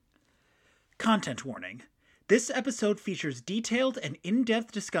Content warning. This episode features detailed and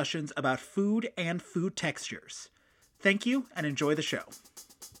in-depth discussions about food and food textures. Thank you and enjoy the show.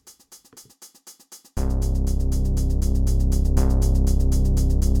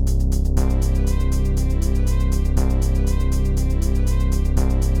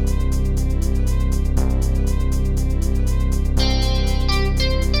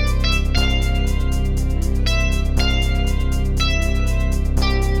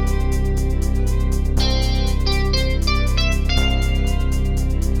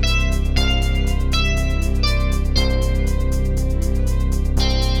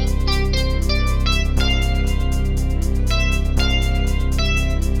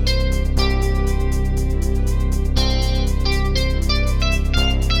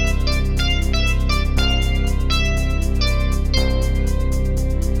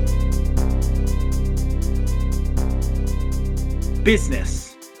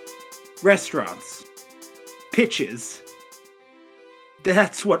 Business, restaurants, pitches.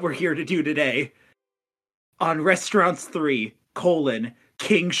 That's what we're here to do today. On Restaurants 3,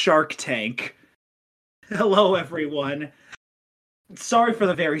 King Shark Tank. Hello, everyone. Sorry for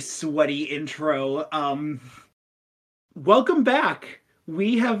the very sweaty intro. Welcome back.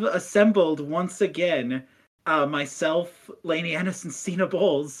 We have assembled once again, myself, Lainey Ennis, and Cena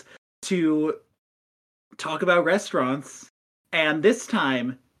Bowles to talk about restaurants. And this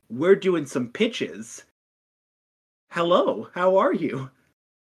time, we're doing some pitches. Hello, how are you?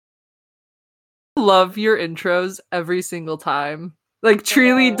 Love your intros every single time. Like,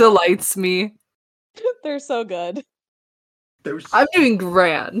 truly delights me. They're so good. I'm doing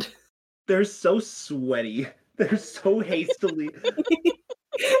grand. They're so sweaty. They're so hastily.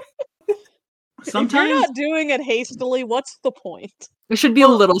 Sometimes, if you're not doing it hastily, what's the point? It should be a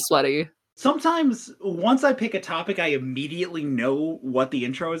little sweaty. Sometimes, once I pick a topic, I immediately know what the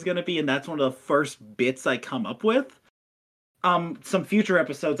intro is going to be, and that's one of the first bits I come up with. Some future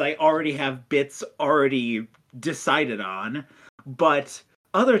episodes, I already have bits already decided on, but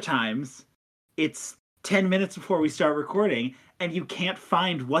other times, it's 10 minutes before we start recording, and you can't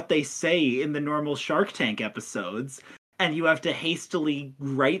find what they say in the normal Shark Tank episodes, and you have to hastily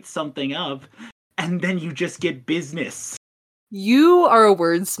write something up, and then you just get business. You are a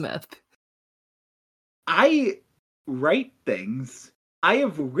wordsmith. I write things. I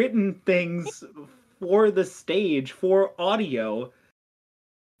have written things for the stage, for audio,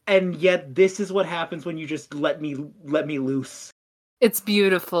 and yet this is what happens when you just let me loose. It's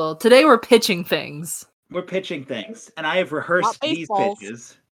beautiful. Today we're pitching things. We're pitching things, and I have rehearsed these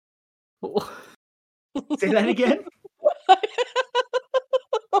pitches. Say that again?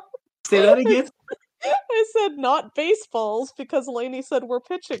 Say that again? I said not baseballs because Lainey said we're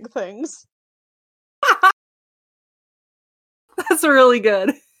pitching things. That's really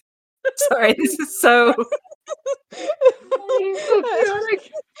good. Sorry, this is so...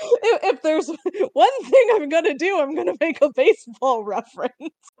 If there's one thing I'm gonna do, I'm gonna make a baseball reference.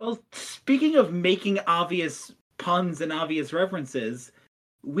 Well, speaking of making obvious puns and obvious references,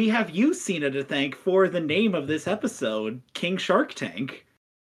 we have you, Cena, to thank for the name of this episode, King Shark Tank.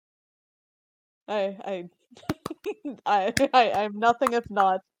 I'm nothing if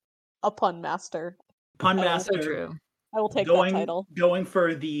not a pun master. Pun master. So true. I will take that title. Going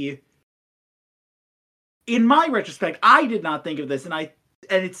for the... In my retrospect, I did not think of this, and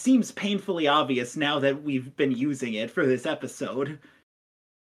it seems painfully obvious now that we've been using it for this episode.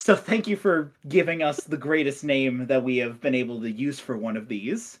 So thank you for giving us the greatest name that we have been able to use for one of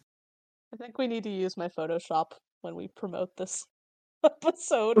these. I think we need to use my Photoshop when we promote this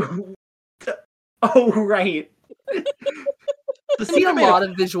episode. Oh, right. So a lot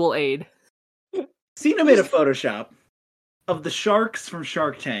of visual aid. Cena made a Photoshop of the sharks from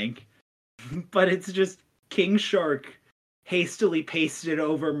Shark Tank, but it's just King Shark hastily pasted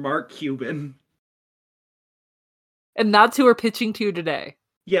over Mark Cuban. And that's who we're pitching to today.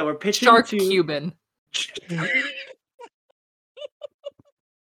 Yeah, we're pitching Shark to... Cuban.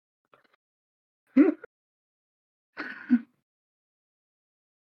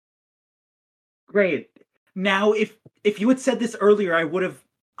 Great. Now, if you had said this earlier, I would have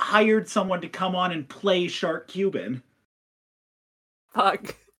hired someone to come on and play Shark Cuban.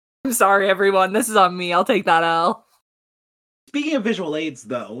 Fuck. I'm sorry, everyone. This is on me. I'll take that L. Speaking of visual aids,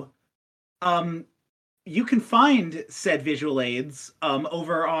 though, you can find said visual aids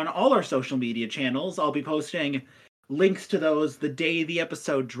over on all our social media channels. I'll be posting links to those the day the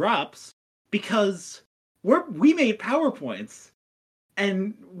episode drops, because we made PowerPoints,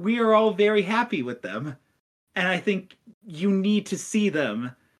 and we are all very happy with them. And I think you need to see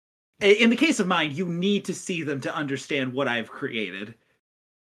them. In the case of mine, you need to see them to understand what I've created.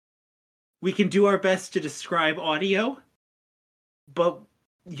 We can do our best to describe audio, but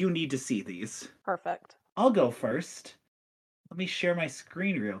you need to see these. Perfect. I'll go first. Let me share my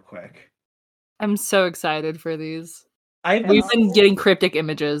screen real quick. I'm so excited for these. I've We've been getting cryptic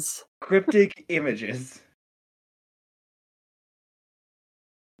images. cryptic images.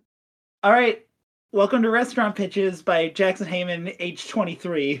 All right. Welcome to Restaurant Pitches by Jackson Heyman, age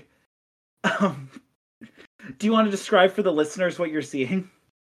 23. Do you want to describe for the listeners what you're seeing?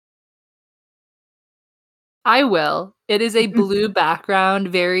 I will. It is a blue background,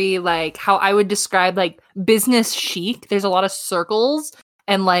 very like how I would describe like business chic. There's a lot of circles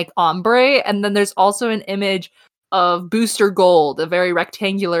and like ombre, and then there's also an image of Booster Gold, a very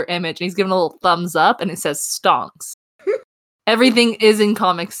rectangular image, and he's giving a little thumbs up, and it says stonks. Everything is in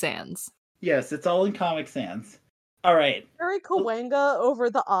Comic Sans. Yes, it's all in Comic Sans. All right. Very Kawanga over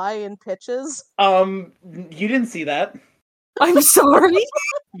the eye in Pitches. You didn't see that. I'm sorry.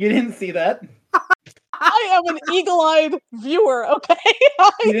 You didn't see that. I am an eagle-eyed viewer, okay?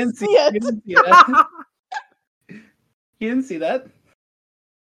 You didn't see it. You didn't see that. You didn't see that.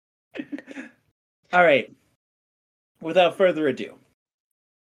 All right. Without further ado,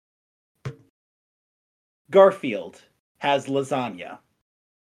 Garfield has lasagna.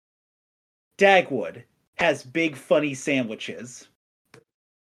 Dagwood has big funny sandwiches.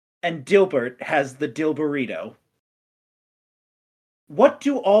 And Dilbert has the Dil Burrito. What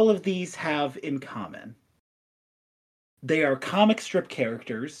do all of these have in common? They are comic strip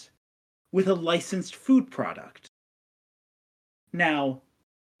characters with a licensed food product. Now,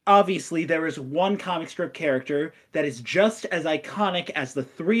 obviously, there is one comic strip character that is just as iconic as the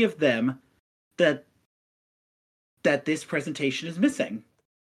three of them that this presentation is missing.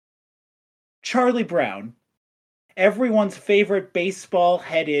 Charlie Brown, everyone's favorite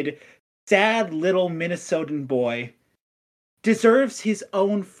baseball-headed, sad little Minnesotan boy, deserves his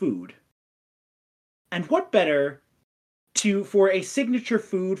own food. And what better for a signature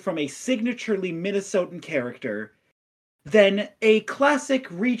food from a signaturely Minnesotan character than a classic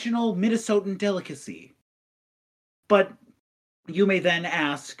regional Minnesotan delicacy? But you may then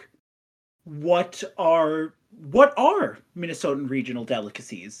ask, what are Minnesotan regional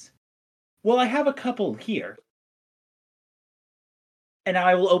delicacies? Well, I have a couple here. And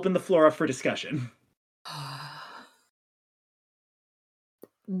I will open the floor up for discussion.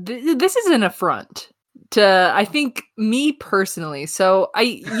 This is an affront to, I think, me personally. So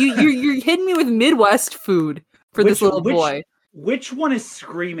you're hitting me with Midwest food for this little boy. Which one is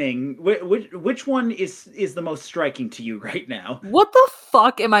screaming? Which one is the most striking to you right now? What the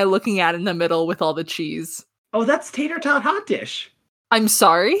fuck am I looking at in the middle with all the cheese? Oh, that's tater tot hot dish. I'm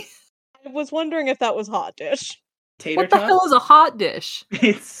sorry? I was wondering if that was hot dish. Tater What the hell is a hot dish?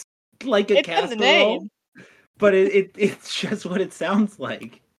 It's like a It's in the casserole, name. but it's just what it sounds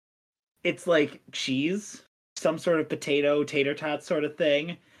like. It's like cheese, some sort of potato, tater tot sort of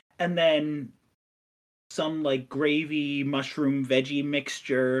thing, and then some like gravy, mushroom, veggie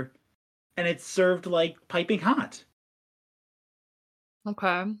mixture, and it's served like piping hot.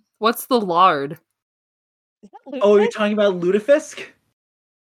 Okay. What's the lard? Is that Oh, you're Lutefisk? talking about lutefisk?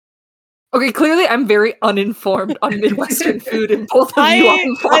 Okay, clearly I'm very uninformed on Midwestern food, and both of you I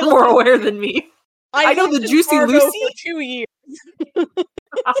are far more aware than me. I know lived the in Juicy Fargo Lucy. For 2 years.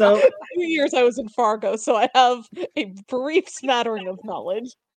 So 2 years I was in Fargo, so I have a brief smattering of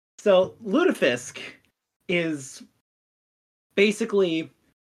knowledge. So lutefisk is basically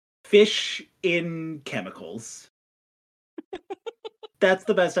fish in chemicals. That's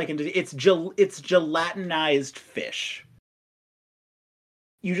the best I can do. It's gelatinized fish.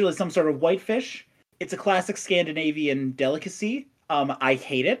 Usually some sort of white fish. It's a classic Scandinavian delicacy. I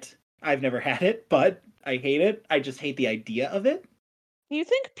hate it. I've never had it, but I hate it. I just hate the idea of it. Do you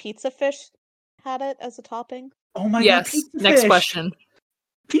think pizza fish had it as a topping? Oh my god, Yes. pizza Next fish. question.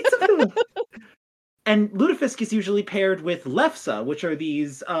 Pizza food. And lutefisk is usually paired with lefse, which are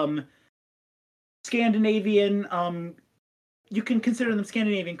these Scandinavian you can consider them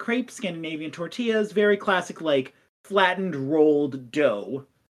Scandinavian crepes, Scandinavian tortillas, very classic like flattened rolled dough.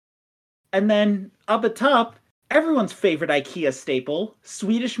 And then up atop, everyone's favorite IKEA staple,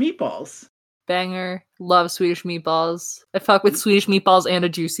 Swedish meatballs. Banger. Love Swedish meatballs. I fuck with Swedish meatballs and a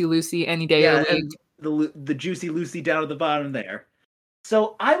Juicy Lucy any day of the week. And the Juicy Lucy down at the bottom there.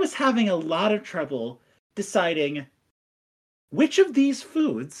 So I was having a lot of trouble deciding which of these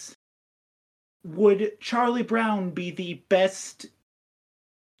foods would Charlie Brown be the best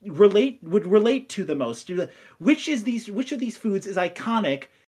relate to the most. Which of these foods is iconic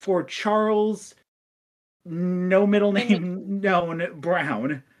for Charles no middle name known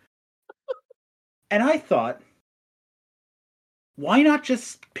Brown? And I thought, why not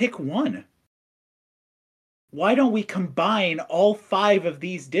just pick one? why don't we combine all 5 of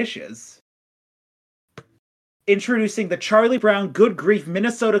these dishes? Introducing the Charlie Brown Good Grief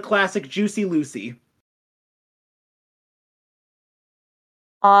Minnesota Classic Juicy Lucy.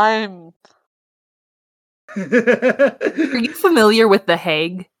 I'm Are you familiar with The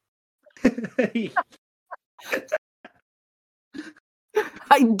Hague?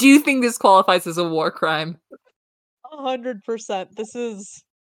 I do think this qualifies as a war crime. 100%. This is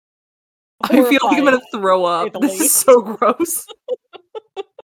I feel like I'm horrifying, gonna to throw say up. the This is least. so gross.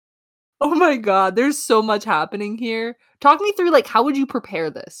 Oh my god, there's so much happening here. Talk me through, like, how would you prepare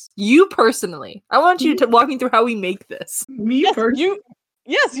this? You personally. I want you to walk me through how we make this. Me Yes, first.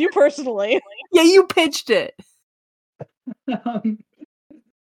 you personally. Yeah, you pitched it. Um,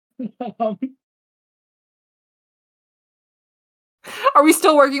 um, Are we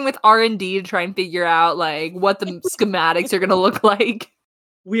still working with R&D to try and figure out, like, what the schematics are gonna look like?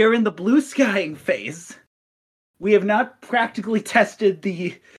 we are in the blue skying phase. We have not practically tested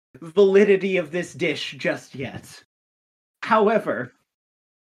the validity of this dish just yet. However,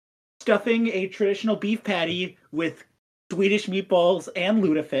 stuffing a traditional beef patty with Swedish meatballs and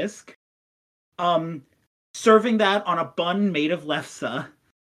lutefisk, serving that on a bun made of lefse,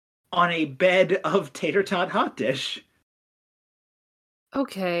 on a bed of tater tot hot dish.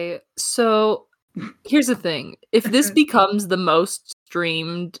 Okay, so here's the thing. If this becomes the most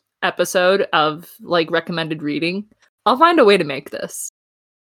streamed episode of, like, recommended reading, I'll find a way to make this.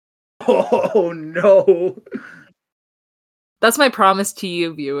 Oh no. That's my promise to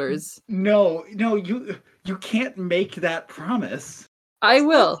you, viewers. No, you can't make that promise. I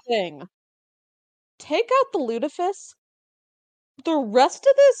will. Thing. Take out the lutefisk. The rest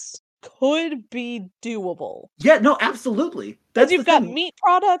of this could be doable. Yeah, no, absolutely. Because That's you've the got thing. meat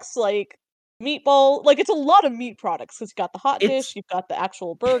products like meatball, like it's a lot of meat products because you've got the hot It's- dish, you've got the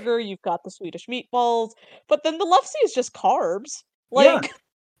actual burger, you've got the Swedish meatballs, but then the lefse is just carbs. Yeah. Like,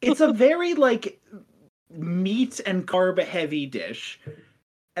 It's a very like meat and carb heavy dish.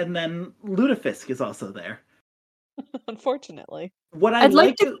 And then lutefisk is also there. unfortunately. What I'd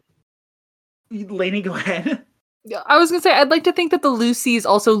like Lainey, go ahead. I was gonna say, I'd like to think that the Lucy is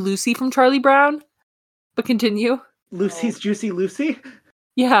also Lucy from Charlie Brown. But continue. Lucy's Juicy Lucy?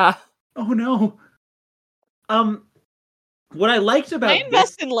 Yeah. Oh no. What I liked about I this,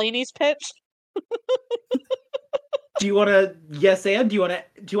 invest in Lainey's pitch. do you want to yes and do you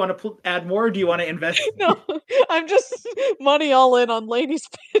want to add more or do you want to invest? No, I'm just money all in on Lainey's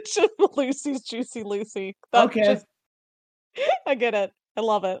pitch of Lucy's Juicy Lucy. Okay. I get it. I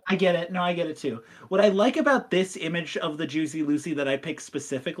love it. I get it. No, I get it too. What I like about this image of the Juicy Lucy that I picked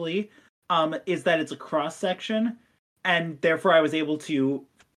specifically, is that it's a cross section, and therefore I was able to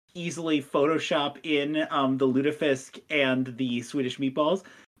easily Photoshop in the lutefisk and the Swedish meatballs.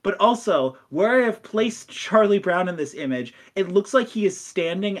 But also, where I have placed Charlie Brown in this image, it looks like he is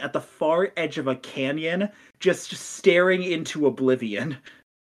standing at the far edge of a canyon, just staring into oblivion.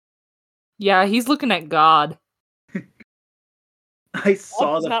 Yeah, he's looking at God. I saw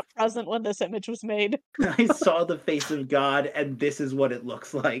God was not present when this image was made. I saw the face of God, and this is what it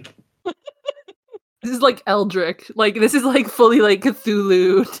looks like. This is like Eldritch. Like, this is like fully like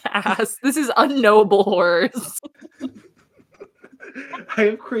Cthulhu task. This is unknowable horrors. I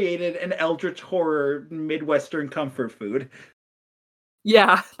have created an eldritch horror Midwestern comfort food.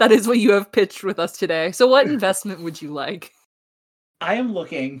 Yeah, that is what you have pitched with us today. So what investment would you like? I am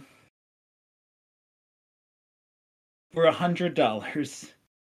looking for $100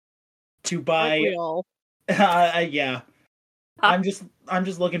 to Aren't buy. we all? Yeah, I'm just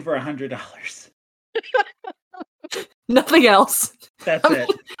looking for $100. Nothing else. That's it.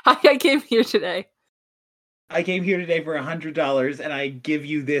 I came here today. I came here today for $100, and I give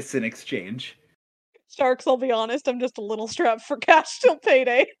you this in exchange. Sharks, I'll be honest, I'm just a little strapped for cash till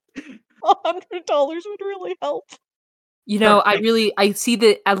payday. $100 would really help. You know,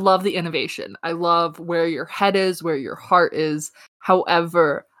 Perfect. I love the innovation. I love where your head is, where your heart is.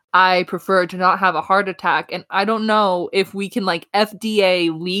 However, I prefer to not have a heart attack, and I don't know if we can like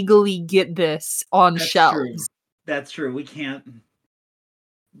FDA legally get this on That's shelves. true. That's true. We can't.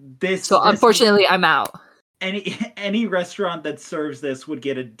 This. So unfortunately, I'm out. Any restaurant that serves this would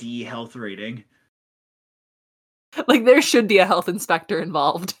get a D health rating. Like, there should be a health inspector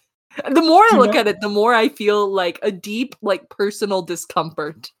involved. The more I look at it, the more I feel like a deep, like, personal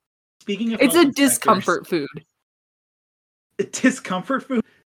discomfort. Speaking of It's health a inspectors, discomfort food. Discomfort food?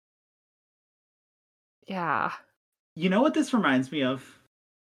 Yeah. You know what this reminds me of?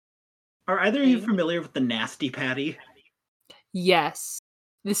 Are either of you Name? familiar with the Nasty Patty? Yes.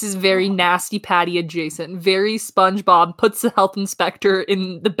 This is very Nasty Patty adjacent. Very SpongeBob puts the health inspector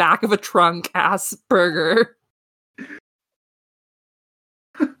in the back of a trunk ass burger.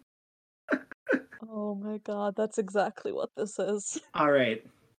 Oh my god, that's exactly what this is. All right.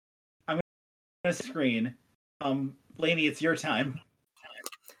 I'm going to screen. Lainey, it's your time.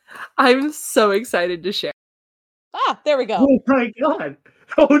 I'm so excited to share. Ah, there we go. Oh my god.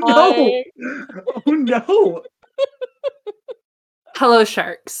 Oh no. Oh no. Hello,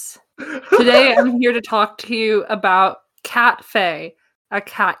 sharks. Today I'm here to talk to you about Cat Fae, a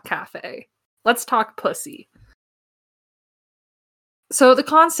cat cafe. Let's talk pussy. So the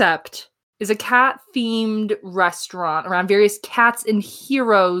concept is a cat-themed restaurant around various cats and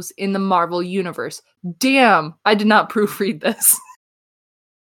heroes in the Marvel Universe. Damn, I did not proofread this.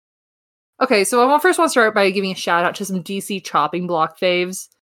 Okay, so I first want to start by giving a shout out to some DC chopping block faves.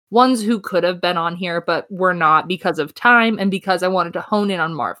 Ones who could have been on here, but were not because of time and because I wanted to hone in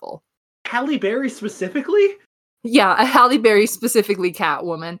on Marvel. Halle Berry specifically? Yeah, a Halle Berry, specifically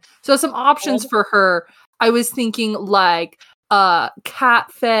Catwoman. So some options for her, I was thinking like Cat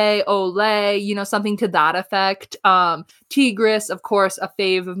Fae, Olay, something to that effect. Tigress, of course, a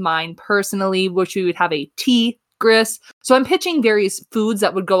fave of mine personally, which we would have a Tigris. So I'm pitching various foods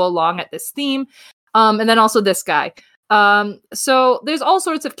that would go along at this theme. And then also this guy. So there's all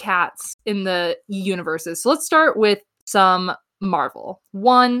sorts of cats in the universes. So let's start with some Marvel.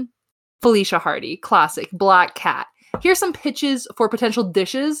 One, Felicia Hardy, classic, black cat. Here's some pitches for potential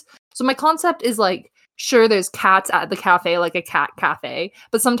dishes. So my concept is like, sure, there's cats at the cafe, like a cat cafe,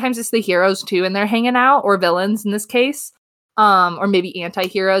 but sometimes it's the heroes too, and they're hanging out, or villains in this case, or maybe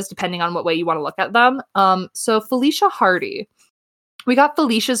anti-heroes, depending on what way you want to look at them. So Felicia Hardy. We got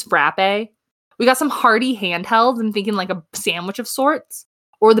Felicia's Frappe. We got some Hardy handhelds. I'm thinking like a sandwich of sorts,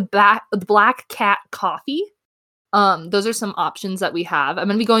 or the Black Cat Coffee. Those are some options that we have. I'm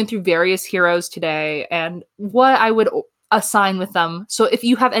going to be going through various heroes today and what I would assign with them. So if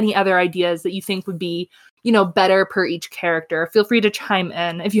you have any other ideas that you think would be, better per each character, feel free to chime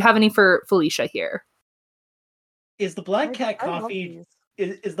in if you have any for Felicia here. Is the Black Cat Coffee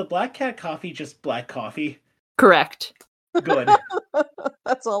is the Black Cat Coffee just black coffee? Correct. Good.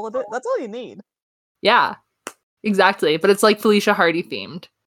 That's all it is. That's all you need. Yeah, exactly. But it's like Felicia Hardy themed.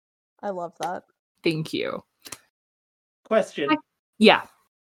 I love that. Thank you. Question. Yeah.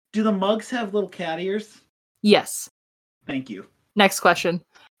 Do the mugs have little cat ears? Yes. Thank you. Next question.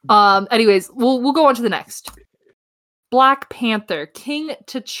 Anyways, we'll go on to the next. Black Panther, King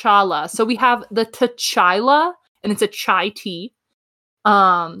T'Challa. So we have the T'Challa, and it's a chai tea.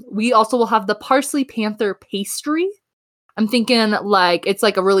 We also will have the Parsley Panther pastry. I'm thinking like it's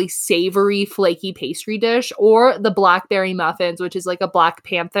like a really savory, flaky pastry dish, or the Blackberry muffins, which is like a Black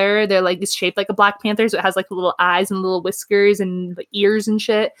Panther. They're like it's shaped like a Black Panther, so it has like little eyes and little whiskers and ears and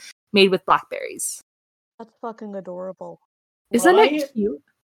shit, made with blackberries. That's fucking adorable. Isn't it cute?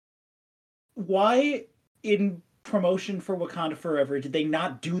 Why in promotion for Wakanda Forever did they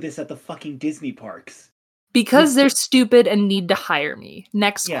not do this at the fucking Disney parks? Because they're stupid and need to hire me.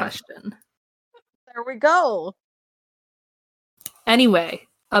 Next question. There we go. Anyway,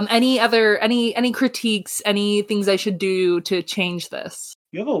 any critiques, any things I should do to change this?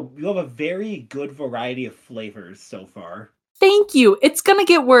 You have a very good variety of flavors so far. Thank you. It's gonna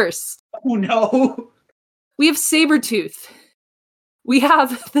get worse. Oh no. We have Sabretooth. We have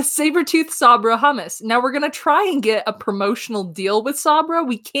the Sabretooth Sabra hummus. Now we're gonna try and get a promotional deal with Sabra.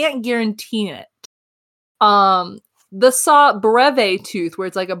 We can't guarantee it. The Breve Tooth, where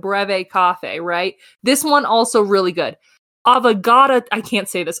it's like a Breve Cafe, right? This one also really good. Avogata, I can't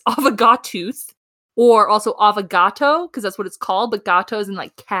say this, Avogatooth, or also Avogato, because that's what it's called, but gato is in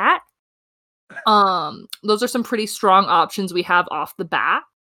like cat. Those are some pretty strong options we have off the bat.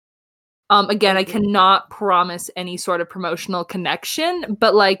 Again, I cannot promise any sort of promotional connection,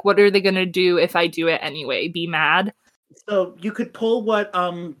 but like, what are they gonna do if I do it anyway? Be mad? So you could pull what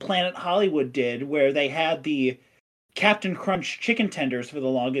Planet Hollywood did, where they had the Captain Crunch chicken tenders for the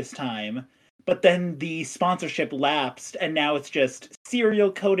longest time, but then the sponsorship lapsed, and now it's just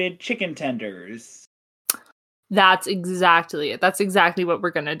cereal-coated chicken tenders. That's exactly it. That's exactly what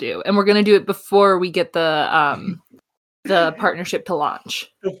we're gonna do, and we're gonna do it before we get the partnership to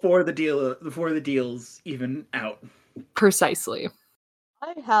launch. Before the deal's even out. Precisely.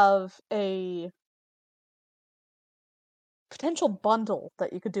 I have a potential bundle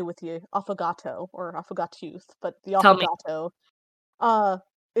that you could do with the affogato or affogatooth, but the affogato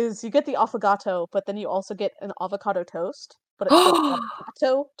is you get the affogato, but then you also get an avocado toast, but it's like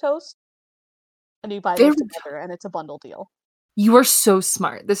avocado toast, and you buy those together, and it's a bundle deal. You are so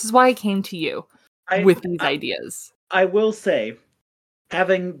smart. This is why I came to you with these ideas. I will say,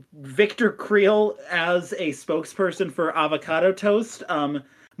 having Victor Creel as a spokesperson for avocado toast,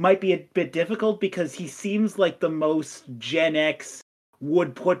 might be a bit difficult because he seems like the most Gen X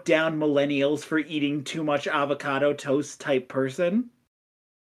would put down millennials for eating too much avocado toast type person.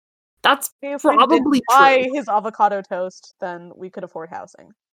 That's If we probably didn't buy true. his avocado toast, then we could afford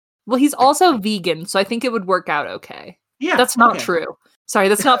housing. Well, he's also vegan, so I think it would work out okay. Yeah, That's not okay. true. Sorry,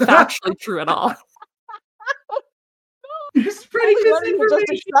 that's not factually true at all. You're spreading Only ready to just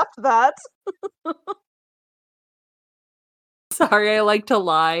misinformation. accept that. Sorry, I like to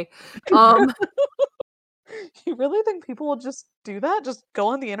lie. You really think people will just do that? Just go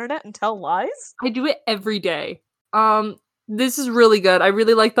on the internet and tell lies? I do it every day. This is really good. I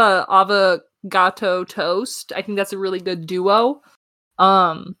really like the avocado toast. I think that's a really good duo.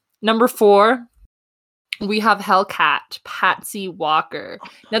 Number 4, we have Hellcat, Patsy Walker.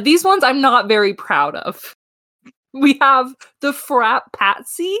 Now these ones I'm not very proud of. We have the Frap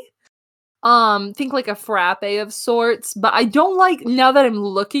Patsy. Think like a frappe of sorts, but I don't like, now that I'm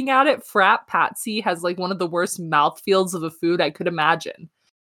looking at it, Frap Patsy has like one of the worst mouthfeels of a food I could imagine.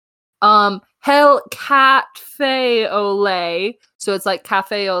 Hellcat Fe Ole, so it's like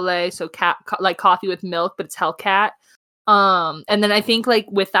cafe au lait, so like coffee with milk, but it's Hellcat. And then I think like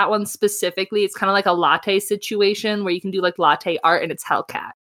with that one specifically, it's kind of like a latte situation where you can do like latte art and it's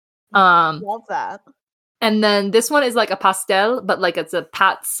Hellcat. Love that. And then this one is like a pastel, but like it's a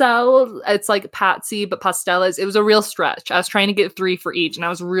patzel. It's like Patsy, but pastel it was a real stretch. I was trying to get 3 for each, and I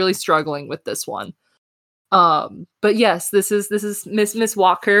was really struggling with this one. But yes, this is Miss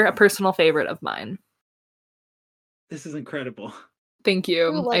Walker, a personal favorite of mine. This is incredible. Thank you.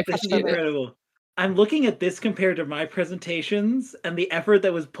 like I appreciate it. Incredible. I'm looking at this compared to my presentations, and the effort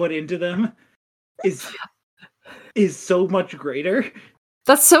that was put into them is so much greater.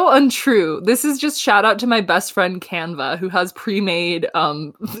 That's so untrue. This is just shout out to my best friend Canva, who has pre-made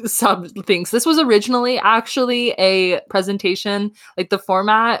sub things. This was originally actually a presentation. Like the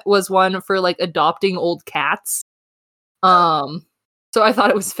format was one for like adopting old cats. So I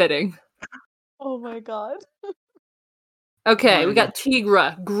thought it was fitting. Oh my god. Okay, we got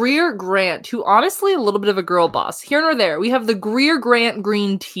Tigra, Greer Grant, who honestly a little bit of a girl boss. Here nor there, we have the Greer Grant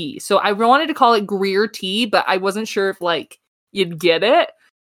green tea. So I wanted to call it Greer tea, but I wasn't sure if like you'd get it.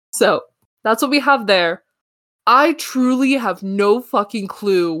 So that's what we have there. I truly have no fucking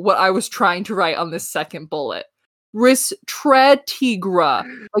clue what I was trying to write on this second bullet. Ristretigra.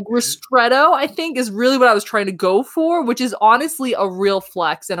 Like ristretto, I think, is really what I was trying to go for, which is honestly a real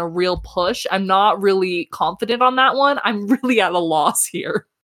flex and a real push. I'm not really confident on that one. I'm really at a loss here.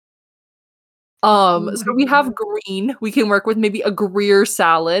 So we have green. We can work with maybe a Greer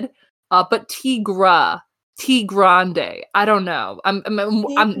salad. But Tigra. Tea Grande. I don't know.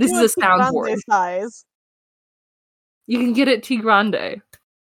 This is a soundboard. Size. You can get it Tea Grande.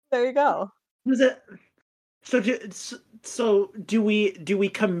 There you go. Was it? So do we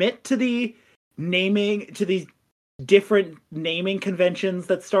commit to the naming, to the different naming conventions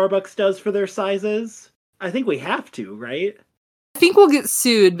that Starbucks does for their sizes? I think we have to, right? I think we'll get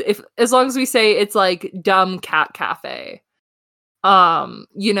sued as long as we say it's like Dumb Cat Cafe.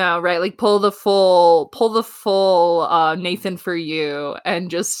 You know, right? Like pull the full Nathan for you and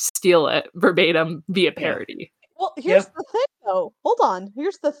just steal it verbatim via parody. Yeah. Well, here's the thing though. Hold on.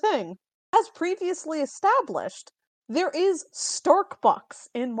 Here's the thing. As previously established, there is Starkbucks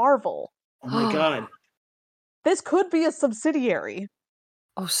in Marvel. Oh my god. This could be a subsidiary.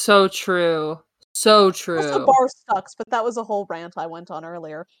 Oh, so true. So true. Also Bar Stucks, but that was a whole rant I went on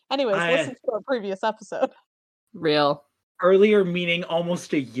earlier. Anyways, listen to our previous episode. Real. Earlier meaning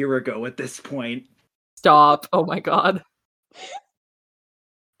almost a year ago at this point. Stop. Oh my god.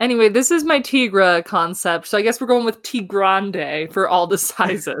 Anyway, this is my Tigra concept, so I guess we're going with Tea Grande for all the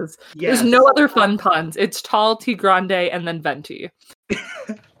sizes. Yes. There's no other fun puns. It's tall, Tea Grande, and then venti.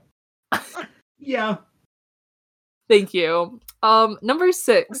 Yeah. Thank you. Number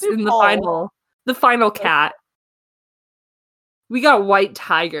 6 in the final cat. We got White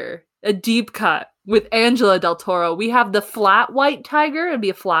Tiger, a deep cut with Angela Del Toro. We have the flat white tiger. It'd be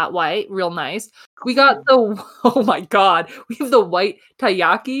a flat white, real nice. We got oh my god, we have the white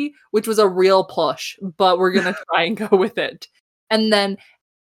taiyaki, which was a real push, but we're gonna try and go with it. And then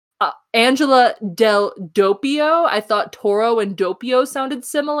Angela Del Doppio. I thought Toro and Doppio sounded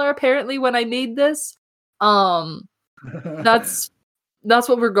similar. Apparently, when I made this, that's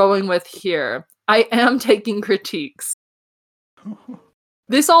what we're going with here. I am taking critiques.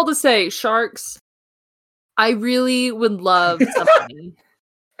 This all to say, sharks, I really would love something.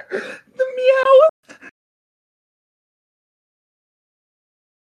 The meow.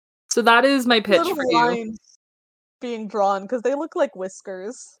 So that is my pitch for you. Being drawn because they look like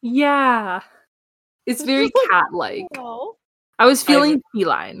whiskers. Yeah. It's very cat-like. Oh. I was feeling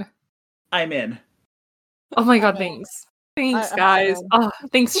feline. I'm in. Oh my god, thanks. Thanks, guys. Oh,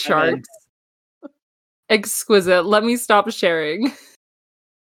 thanks, Sharks. Exquisite. Let me stop sharing.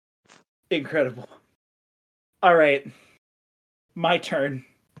 Incredible. All right. My turn.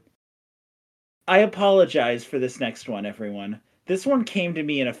 I apologize for this next one, everyone. This one came to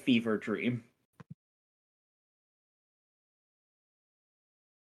me in a fever dream.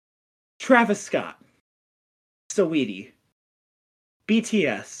 Travis Scott, Saweetie,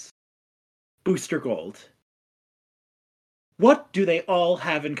 BTS, Booster Gold. What do they all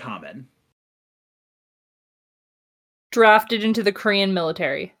have in common? Drafted into the Korean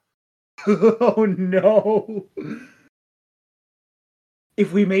military. Oh no!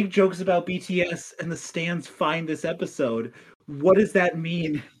 If we make jokes about BTS and the stands find this episode, what does that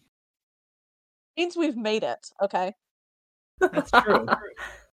mean? It means we've made it, okay? That's true.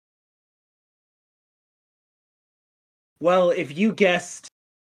 Well, if you guessed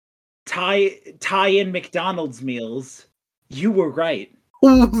tie-in McDonald's meals, you were right.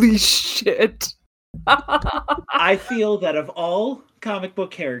 Holy shit. I feel that of all comic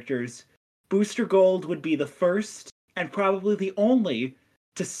book characters, Booster Gold would be the first and probably the only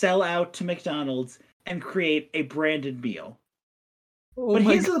to sell out to McDonald's and create a branded meal. Oh but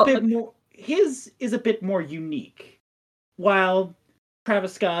my his is a bit more unique. While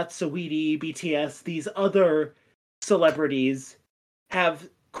Travis Scott, Saweetie, BTS, these other celebrities have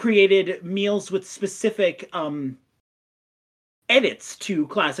created meals with specific edits to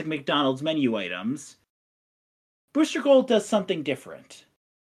classic McDonald's menu items, Booster Gold does something different.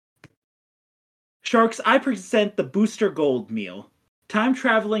 Sharks, I present the Booster Gold meal. Time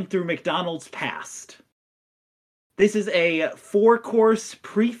traveling through McDonald's past. This is a 4-course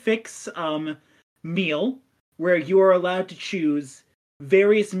prefix meal where you are allowed to choose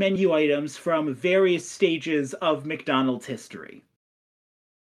various menu items from various stages of McDonald's history.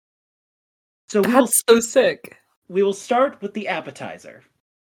 So That's so sick. We will start with the appetizer.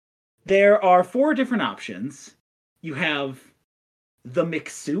 There are 4 different options. You have the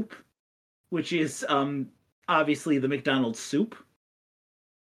McSoup, which is obviously the McDonald's soup.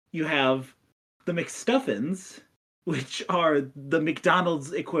 You have the McStuffins, which are the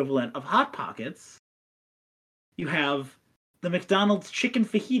McDonald's equivalent of Hot Pockets. You have the McDonald's chicken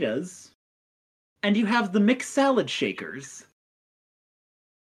fajitas, and you have the McSalad shakers.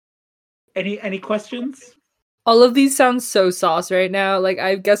 Any questions? All of these sound so sauce right now. Like,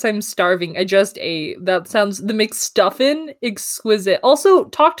 I guess I'm starving. I just ate. That sounds the McStuffin, exquisite. Also,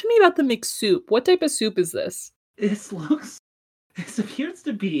 talk to me about the McSoup. What type of soup is this? This appears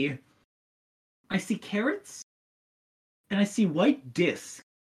to be, I see carrots, and I see white discs,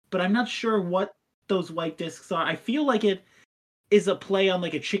 but I'm not sure what those white discs are. I feel like it is a play on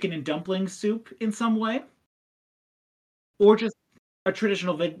like a chicken and dumpling soup in some way, or just a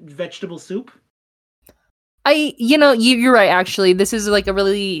traditional vegetable soup. You're right, actually. This is like a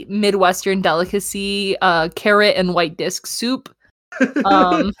really Midwestern delicacy, carrot and white disc soup.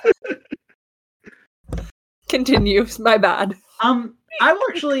 Continue, my bad. I will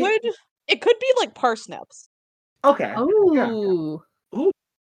actually... It could be like parsnips. Okay. Oh. Yeah. Ooh.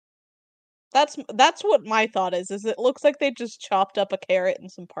 That's what my thought is it looks like they just chopped up a carrot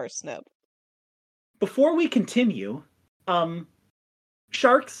and some parsnip. Before we continue,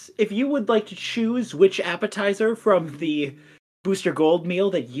 Sharks, if you would like to choose which appetizer from the Booster Gold meal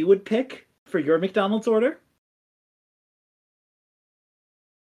that you would pick for your McDonald's order.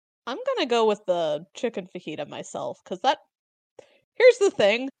 I'm gonna go with the chicken fajita myself, because here's the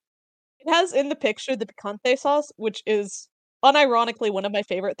thing. It has in the picture the picante sauce, which is unironically one of my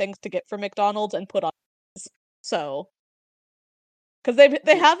favorite things to get from McDonald's and put on. So, because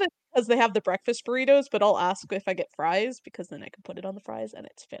they have it because they have the breakfast burritos, but I'll ask if I get fries because then I can put it on the fries and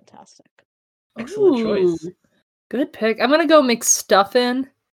it's fantastic. Excellent choice. Good pick. I'm gonna go McStuffin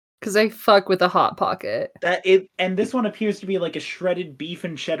because I fuck with a Hot Pocket. And this one appears to be like a shredded beef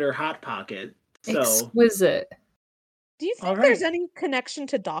and cheddar Hot Pocket. So exquisite. Do you think there's any connection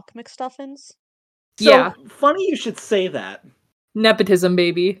to Doc McStuffins? So, yeah. Funny you should say that. Nepotism,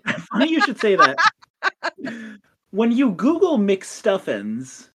 baby. Funny you should say that. When you Google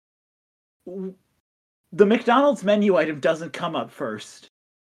McStuffins, the McDonald's menu item doesn't come up first.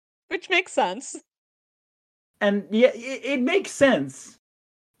 Which makes sense. And yeah, it makes sense.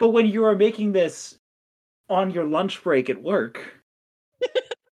 But when you are making this on your lunch break at work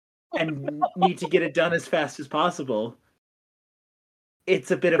and need to get it done as fast as possible,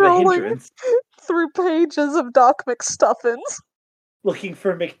 it's a bit of a hindrance. Through pages of Doc McStuffins. Looking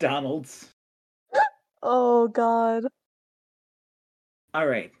for McDonald's. Oh, God. All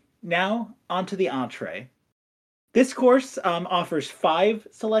right. Now, onto the entree. This course offers 5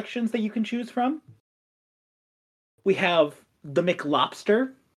 selections that you can choose from. We have the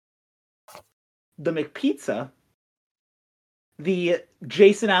McLobster, the McPizza, the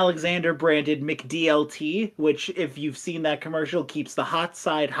Jason Alexander branded McDLT, which, if you've seen that commercial, keeps the hot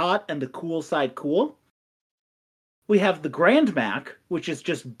side hot and the cool side cool. We have the Grand Mac, which is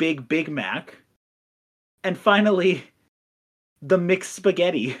just Big Mac. And finally, the mixed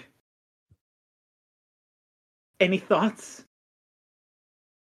spaghetti. Any thoughts?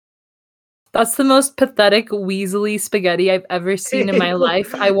 That's the most pathetic Weasley spaghetti I've ever seen in my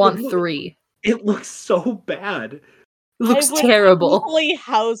life. I want 3. It looks so bad. It looks I would terrible. totally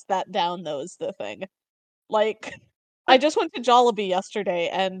house that down, though, is the thing. Like, I just went to Jollibee yesterday,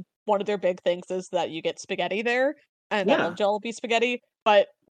 and one of their big things is that you get spaghetti there, and I love Jollibee spaghetti, but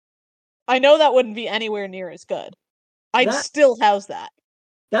I know that wouldn't be anywhere near as good. I'd still house that.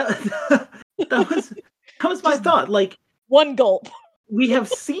 That was my thought. Like, one gulp. We have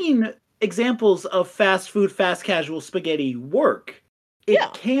seen examples of fast food, fast casual spaghetti work. It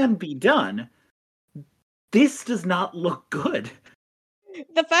can be done. This does not look good.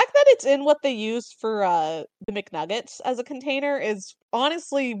 The fact that it's in what they use for the McNuggets as a container is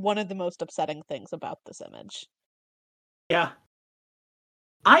honestly one of the most upsetting things about this image. Yeah.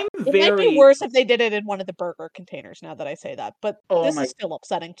 It might be worse if they did it in one of the burger containers, now that I say that, but this is still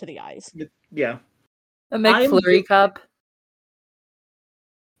upsetting to the eyes. Yeah. A McFlurry cup.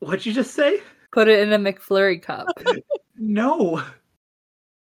 What'd you just say? Put it in a McFlurry cup. No.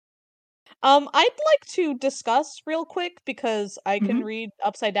 I'd like to discuss real quick, because I can read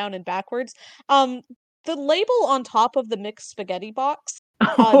upside down and backwards. The label on top of the mixed spaghetti box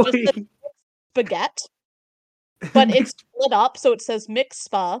just says spaghetti, but it's split up, so it says mixed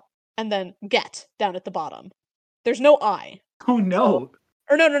spa and then get down at the bottom. There's no I. Oh no.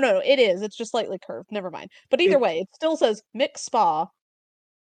 Or no, it is. It's just slightly curved. Never mind. But either way, it still says mixed spa.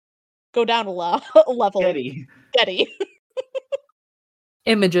 Go down a level. Getty.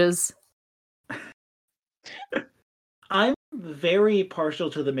 Images. I'm very partial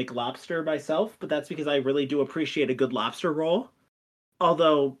to the McLobster myself, but that's because I really do appreciate a good lobster roll.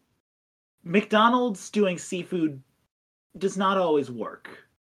 Although McDonald's doing seafood does not always work.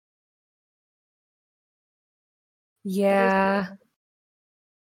 Yeah.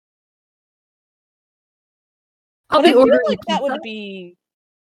 But I feel like that would be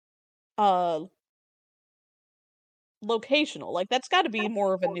locational. Like, that's got to be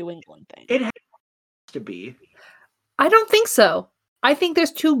more of a New England thing. It has to be. I don't think so. I think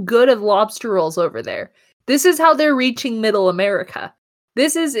there's too good of lobster rolls over there. This is how they're reaching Middle America.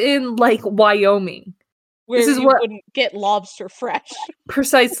 This is in, like, Wyoming. Where this is you what wouldn't get lobster fresh.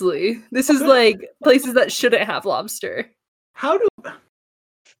 Precisely. This is like places that shouldn't have lobster.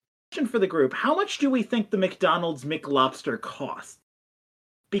 Question for the group: how much do we think the McDonald's McLobster costs?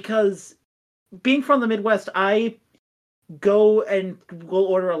 Because being from the Midwest, I go and will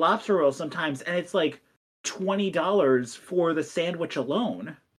order a lobster roll sometimes, and it's like $20 for the sandwich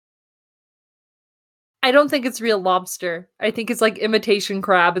alone. I don't think it's real lobster. I think it's like imitation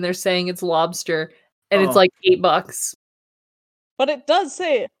crab, and they're saying it's lobster, and it's like $8. But it does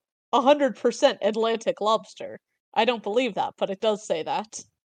say 100% Atlantic lobster. I don't believe that, but it does say that.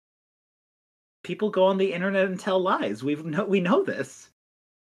 People go on the internet and tell lies. We know this.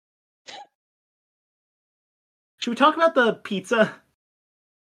 Should we talk about the pizza?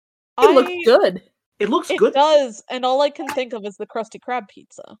 It looks good. It looks good. It does, and all I can think of is the Krusty Krab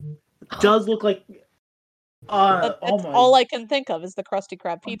pizza. It does look like... That's all I can think of is the Krusty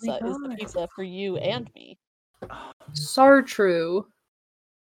Krab pizza, is the pizza for you and me. So true.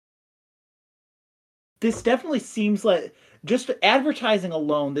 This definitely seems like... Just advertising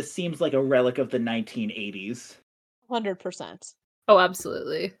alone, this seems like a relic of the 1980s. 100%. Oh,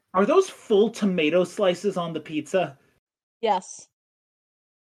 absolutely. Are those full tomato slices on the pizza? Yes.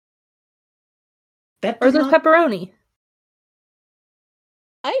 Or those pepperoni?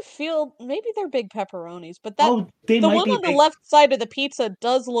 I feel maybe they're big pepperonis, but the one on the left side of the pizza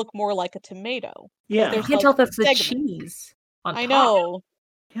does look more like a tomato. Yeah. I can't tell if that's the cheese on top. I know.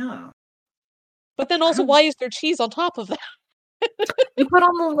 Yeah. But then also, why is there cheese on top of that? You put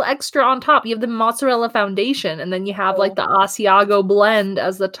on a little extra on top. You have the mozzarella foundation, and then you have like the Asiago blend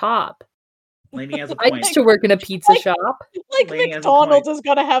as the top. Lainey has a I point. used to work in a pizza shop. Like Lainey McDonald's is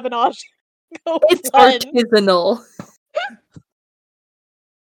gonna have an Asiago It's blend. artisanal.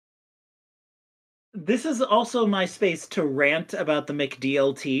 This is also my space to rant about the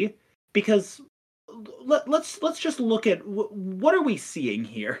McDLT, because let's just look at what are we seeing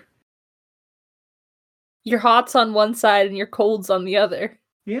here. Your hot's on one side and your cold's on the other.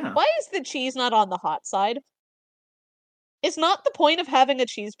 Yeah. Why is the cheese not on the hot side? Is not the point of having a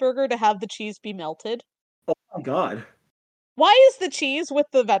cheeseburger to have the cheese be melted? Oh my god. Why is the cheese with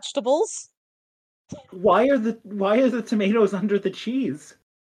the vegetables? Why are the tomatoes under the cheese?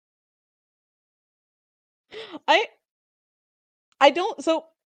 I don't, so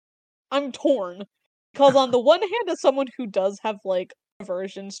I'm torn. Because on the one hand, as someone who does have, like,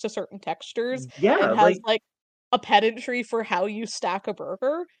 aversions to certain textures Yeah, and has, like, a pedantry for how you stack a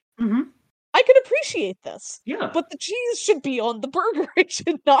burger, mhm, I can appreciate this. yeah. But the cheese should be on the burger, it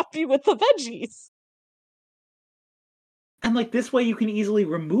should not be with the veggies. And like this way you can easily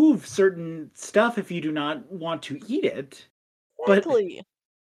remove certain stuff if you do not want to eat it. But Exactly.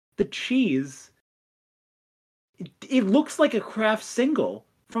 the cheese, it looks like a Kraft single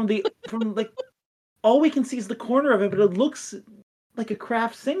from like all we can see is the corner of it, but it looks like a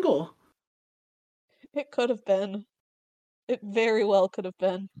Kraft single. It could have been. It very well could have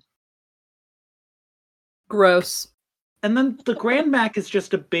been. Gross. And then the Grand Mac is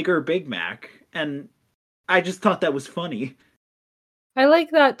just a bigger Big Mac, and I just thought that was funny. I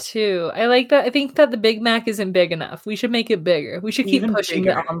like that too. I like that. I think that the Big Mac isn't big enough. We should make it bigger. We should keep Even pushing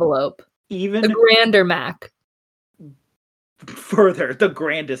bigger. the envelope. Even The grander Mac. further, the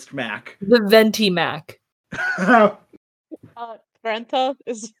grandest Mac. The Venti Mac. Granta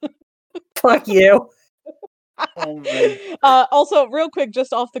is. Fuck you. Oh my. Also, real quick,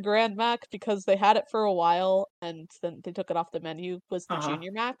 just off the Grand Mac, because they had it for a while and then they took it off the menu, was the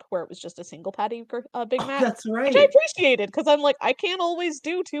Junior Mac, where it was just a single patty Big Mac. That's right. Which I appreciated, because I'm like, I can't always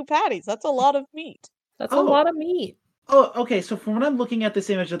do 2 patties. That's a lot of meat. That's a lot of meat. Oh, okay. So from when I'm looking at this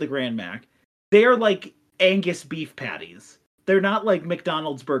image of the Grand Mac, they're like Angus beef patties. They're not like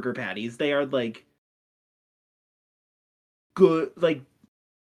McDonald's burger patties. They are like good, like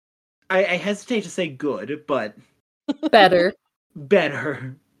I hesitate to say good, but better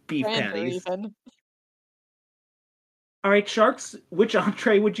beef Grander patties. even. All right, Sharks, which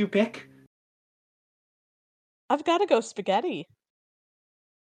entree would you pick? I've got to go spaghetti.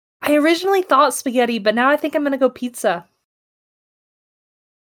 I originally thought spaghetti, but now I think I'm going to go pizza.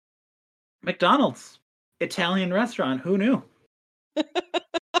 McDonald's. Italian restaurant. Who knew?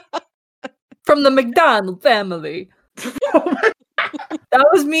 From the McDonald family. That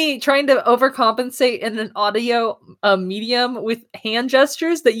was me trying to overcompensate in an audio medium with hand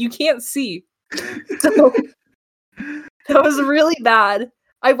gestures that you can't see. So, that was really bad.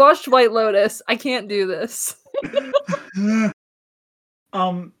 I watched White Lotus. I can't do this.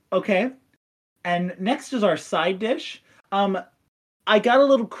 Okay. And next is our side dish. I got a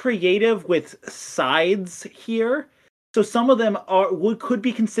little creative with sides here. So some of them could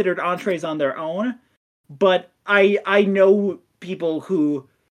be considered entrees on their own, but I know people who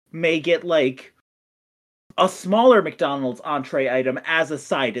may get like a smaller McDonald's entree item as a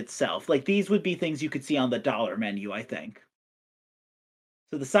side itself. Like these would be things you could see on the dollar menu, I think.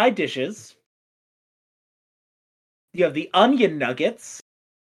 So the side dishes, you have the onion nuggets,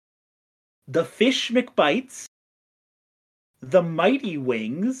 the fish McBites, the Mighty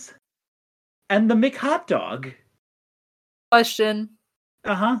Wings, and the McHotdog. Question.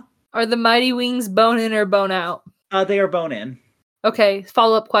 Uh-huh. Are the Mighty Wings bone in or bone out? They are bone in. Okay,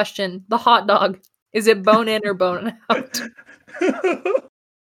 follow-up question. The hot dog, is it bone in or bone out?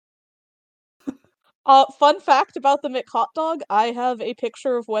 Fun fact about the McHotdog, I have a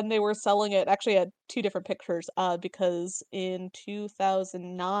picture of when they were selling it. Actually, I had 2 different pictures, because in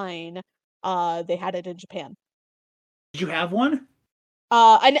 2009, they had it in Japan. Did you have one?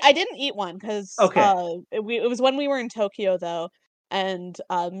 I didn't eat one, because it was when we were in Tokyo, though, and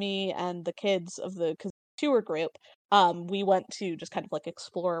me and the kids of the tour group, we went to just kind of like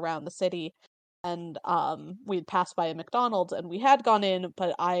explore around the city, and we had passed by a McDonald's and we had gone in,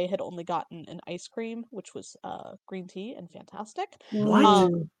 but I had only gotten an ice cream, which was green tea and fantastic.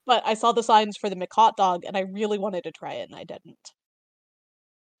 What? But I saw the signs for the McHotdog and I really wanted to try it and I didn't.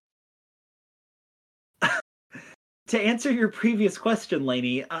 To answer your previous question,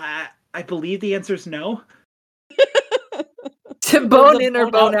 Lainey, I believe the answer is no. To bone in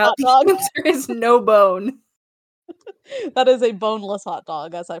or bone out, the answer is no bone. That is a boneless hot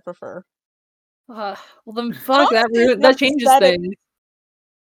dog, as I prefer. Well then fuck, that changes things.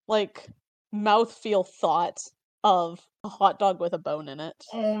 Like, mouthfeel thought of a hot dog with a bone in it.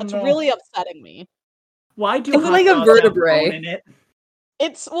 Oh, That's no. really upsetting me. Why do It's hot like a dogs have vertebrae. bone in it?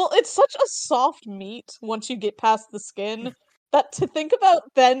 It's such a soft meat once you get past the skin that to think about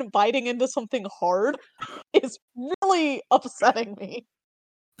then biting into something hard is really upsetting me.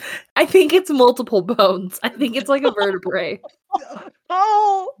 I think it's multiple bones. I think it's like a vertebrae.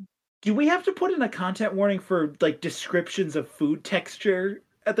 Oh! Do we have to put in a content warning for like descriptions of food texture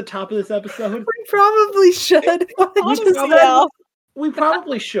at the top of this episode? We probably should. Honestly, yeah. We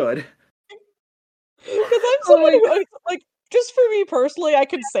probably should. Because I'm someone who, like, just for me personally, I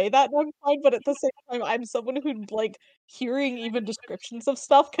can say that and I'm fine, but at the same time, I'm someone who, like, hearing even descriptions of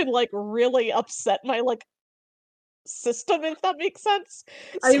stuff can, like, really upset my, like, system, if that makes sense.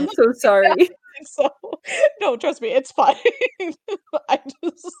 I'm so sorry. So, no, trust me, it's fine. I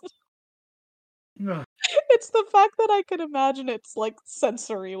just... Ugh. It's the fact that I can imagine it's, like,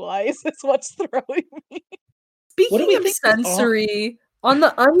 sensory-wise is what's throwing me. Speaking of sensory, on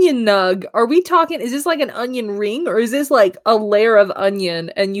the onion nug, are we talking, is this like an onion ring, or is this like a layer of onion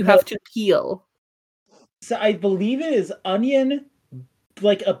and you have to peel? So I believe it is onion,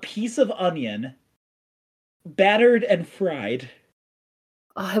 like a piece of onion, battered and fried.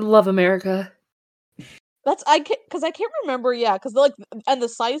 Oh, I love America. Because I can't remember, because like, and the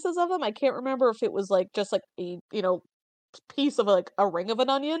sizes of them, I can't remember if it was like just like a, piece of like a ring of an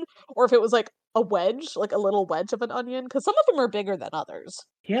onion, or if it was like a wedge, like a little wedge of an onion, because some of them are bigger than others.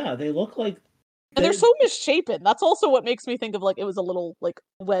 Yeah, they look like... And they're so misshapen. That's also what makes me think of like it was a little like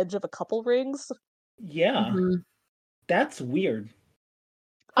wedge of a couple rings. Yeah. Mm-hmm. That's weird.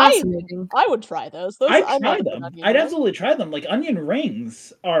 I would try those. I'd try them. I'd absolutely try them. Like, onion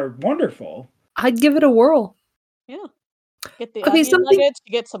rings are wonderful. I'd give it a whirl. Yeah. Get the onion nuggets,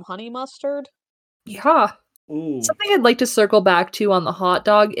 you get some honey mustard. Yeah. Ooh. Something I'd like to circle back to on the hot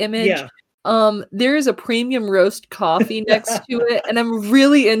dog image. Yeah. There is a premium roast coffee next to it, and I'm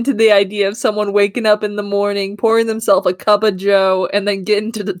really into the idea of someone waking up in the morning, pouring themselves a cup of joe, and then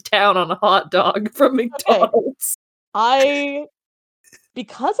getting to the town on a hot dog from McDonald's. Okay.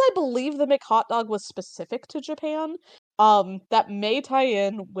 Because I believe the McHotdog was specific to Japan, that may tie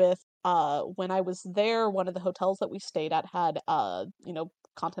in with when I was there, one of the hotels that we stayed at had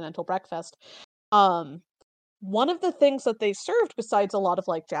continental breakfast. One of the things that they served besides a lot of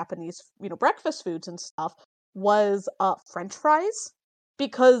like Japanese, breakfast foods and stuff was French fries,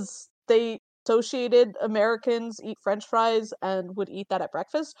 because they associated Americans eat French fries and would eat that at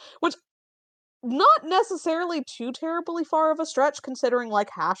breakfast, which not necessarily too terribly far of a stretch considering like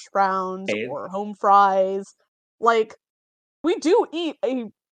hash browns or home fries. Like, we do eat a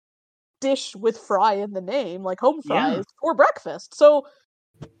dish with fry in the name, like home fries, for breakfast. So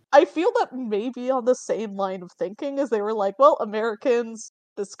I feel that maybe on the same line of thinking as they were like, well, Americans,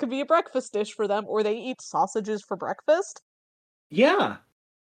 this could be a breakfast dish for them, or they eat sausages for breakfast. Yeah.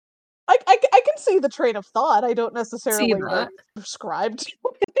 I can see the train of thought. I don't necessarily like, prescribe to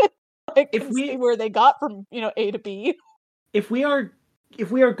it. I can see where they got from, A to B. If we are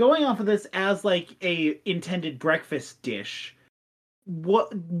going off of this as like a intended breakfast dish,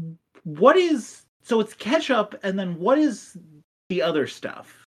 what is, so it's ketchup, and then what is the other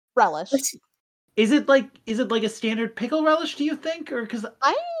stuff? Relish. Is it like a standard pickle relish, do you think? Or because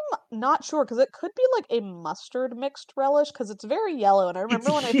I'm not sure, because it could be like a mustard mixed relish, because it's very yellow, and I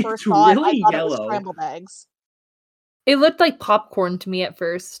remember when I first saw it, I thought it was scrambled eggs. It looked like popcorn to me at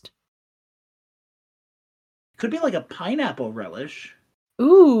first. Could be like a pineapple relish.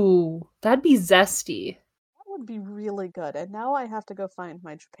 Ooh, that'd be zesty. That would be really good. And now I have to go find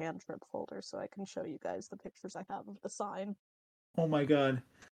my Japan trip folder so I can show you guys the pictures I have of the sign. Oh my god.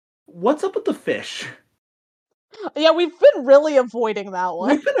 What's up with the fish? Yeah, we've been really avoiding that one.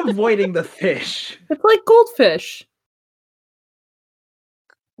 We've been avoiding the fish. It's like goldfish.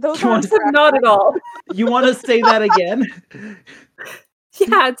 Those are not at all. You want to say that again?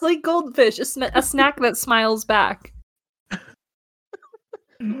 Yeah, it's like goldfish, a snack that smiles back.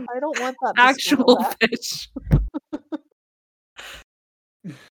 I don't want that. Actual fish.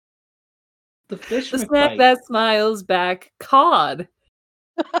 The fish. The snack that smiles back. Cod.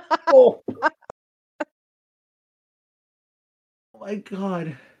 Oh. Oh my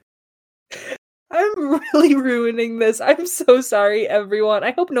god. I'm really ruining this. I'm so sorry, everyone.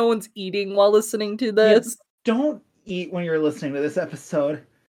 I hope no one's eating while listening to this. Yes, don't eat when you're listening to this episode.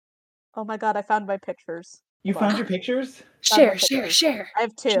 Oh my god, I found my pictures. You found your pictures? Share. I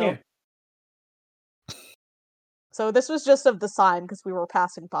have 2. Share. So this was just of the sign because we were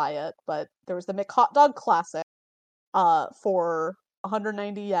passing by it, but there was the McHotdog Classic for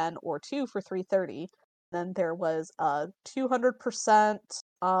 190 yen, or 2 for 330. Then there was 200%.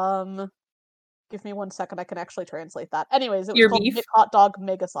 Give me 1 second, I can actually translate that. Anyways, it was called McHotdog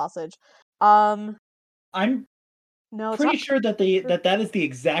Mega Sausage. I'm pretty sure that that is the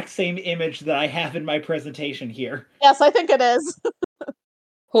exact same image that I have in my presentation here. Yes, I think it is.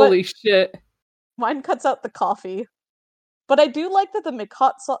 Holy shit. Mine cuts out the coffee. But I do like that the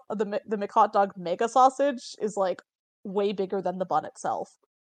McHotdog Mega Sausage is like way bigger than the bun itself.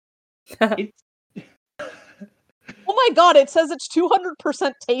 Well, Oh my god, it says it's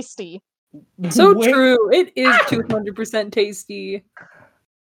 200% tasty. So true. It is 200% tasty.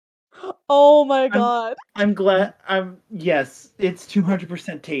 Oh my god. I'm glad. Yes, it's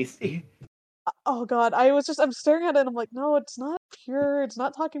 200% tasty. Oh god, I'm staring at it and I'm like, no, it's not pure. It's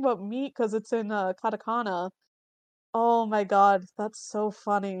not talking about meat because it's in katakana. Oh my god, that's so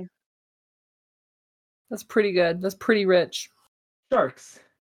funny. That's pretty good. That's pretty rich. Sharks.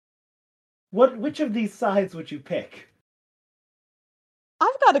 Which of these sides would you pick?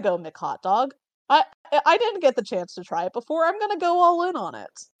 I've got to go McHot Dog. I didn't get the chance to try it before. I'm gonna go all in on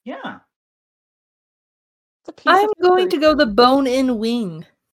it. Yeah. I'm going to go the bone-in wing.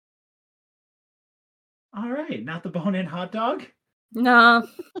 All right, not the bone-in hot dog? Nah,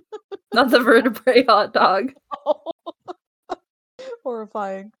 not the vertebrae hot dog.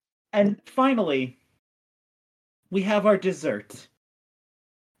 Horrifying. And finally, we have our dessert.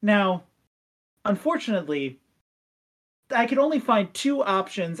 Now, unfortunately, I could only find two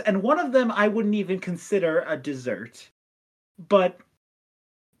options, and one of them I wouldn't even consider a dessert. But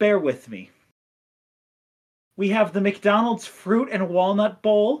bear with me. We have the McDonald's fruit and walnut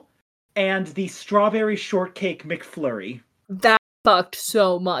bowl and the strawberry shortcake McFlurry. That fucked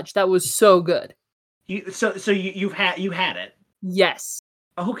so much. That was so good. You had it. Yes.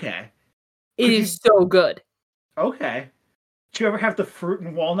 Okay. It is so good. Okay. Did you ever have the fruit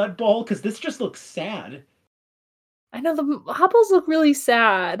and walnut bowl? Because this just looks sad. I know, the hot bowls look really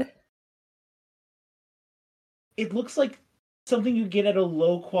sad. It looks like something you get at a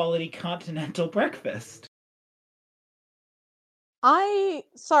low-quality continental breakfast.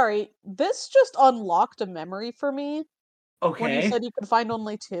 Sorry, this just unlocked a memory for me. Okay. When you said you could find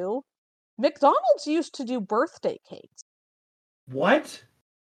only two. McDonald's used to do birthday cakes. What?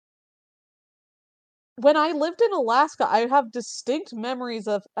 When I lived in Alaska, I have distinct memories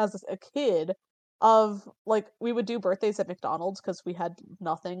of, as a kid, of, like, we would do birthdays at McDonald's because we had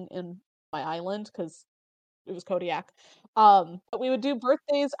nothing in my island because it was Kodiak. But we would do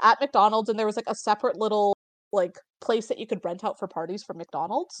birthdays at McDonald's, and there was, like, a separate little, like, place that you could rent out for parties from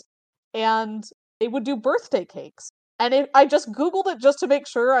McDonald's. And they would do birthday cakes. And I just Googled it just to make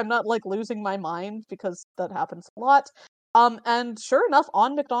sure I'm not, like, losing my mind, because that happens a lot. And sure enough,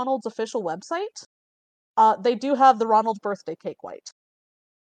 on McDonald's official website, they do have the Ronald birthday cake white.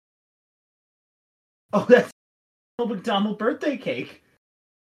 Oh, that's a McDonald birthday cake.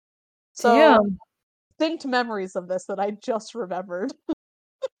 So, Damn. Distinct memories of this that I just remembered.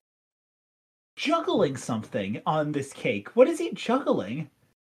 Juggling something on this cake. What is he juggling?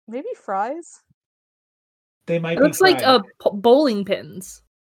 Maybe fries? They might It be looks like fried. bowling pins.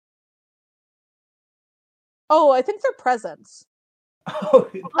 Oh, I think they're presents. Oh,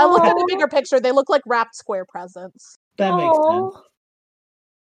 I look at the bigger picture, they look like wrapped square presents. that makes sense.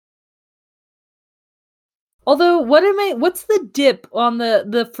 Although, what's the dip on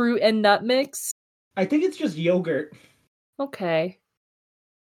the fruit and nut mix? I think it's just yogurt. Okay.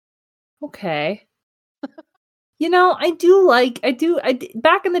 You know, I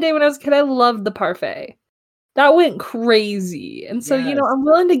back in the day when I was a kid, I loved the parfait. That went crazy. And so, you know, Yes. I'm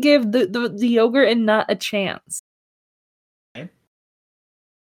willing to give the yogurt and nut a chance.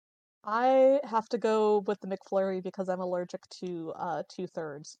 I have to go with the McFlurry because I'm allergic to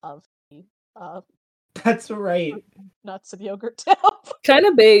 2/3 of the That's right. nuts and yogurt tip. Kind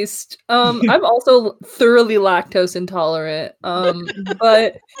of based. I'm also thoroughly lactose intolerant.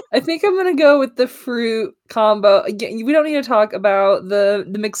 But I think I'm gonna go with the fruit combo. Again, we don't need to talk about the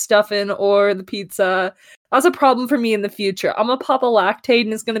McStuffin or the pizza. That's a problem for me in the future. I'm gonna pop a Lactaid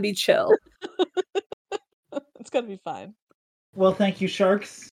and it's gonna be chill. It's gonna be fine. Well, thank you,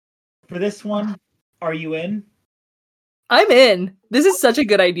 Sharks. For this one, are you in? I'm in. This is such a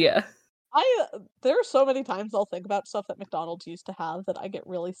good idea. There are so many times I'll think about stuff that McDonald's used to have that I get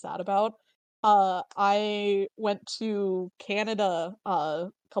really sad about. I went to Canada a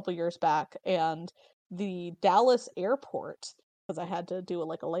couple years back, and the Dallas airport, because I had to do a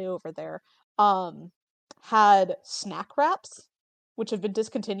layover there, had snack wraps, which have been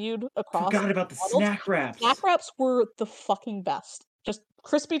discontinued across. Forgot about the snack wraps. Snack wraps were the fucking best. Just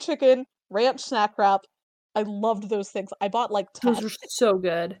crispy chicken, ranch snack wrap. I loved those things. I bought 10. Those were so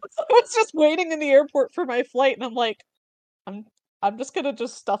good. I was just waiting in the airport for my flight, and I'm like, I'm just gonna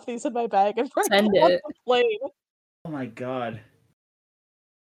just stuff these in my bag and bring them on the plane. Oh my god.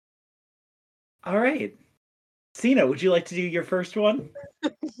 All right. Sina, would you like to do your first one?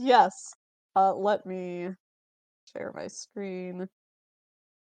 Yes. Let me share my screen.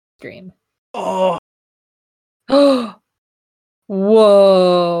 Oh.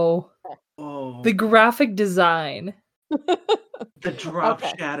 Whoa. Oh. The graphic design. The drop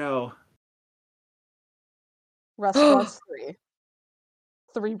shadow. Restaurants 3.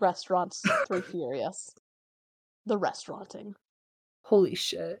 3 restaurants, 3 furious. The restauranting. Holy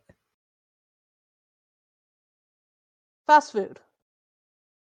shit. Fast food.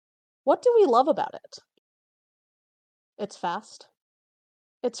 What do we love about it? It's fast.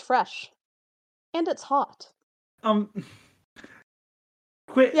 It's fresh. And it's hot.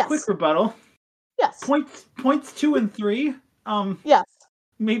 Quick Yes. rebuttal. Yes. Points 2 and 3. Yes.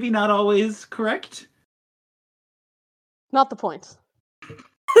 Maybe not always correct. Not the point.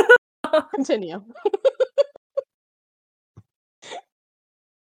 Continue.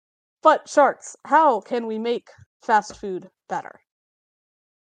 But Sharks, how can we make fast food better?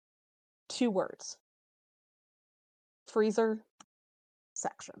 2 words. Freezer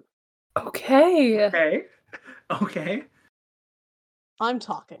section. Okay. Okay. I'm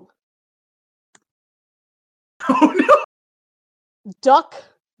talking. Oh no! Duck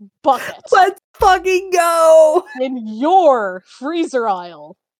bucket. Let's fucking go! In your freezer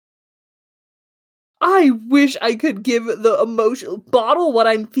aisle. I wish I could give the emotional bottle what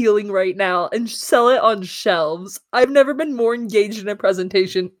I'm feeling right now and sell it on shelves. I've never been more engaged in a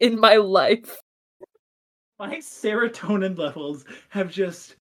presentation in my life. My serotonin levels have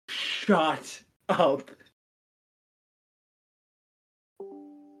just shot up.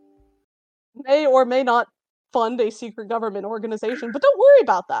 May or may not fund a secret government organization, but don't worry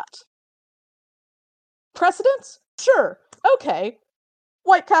about that. Precedents? Sure. Okay.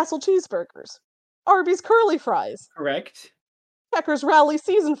 White Castle cheeseburgers. Arby's curly fries. Correct. Checkers Rally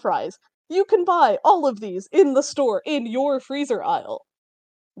season fries. You can buy all of these in the store in your freezer aisle.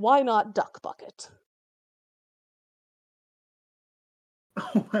 Why not Duck Bucket?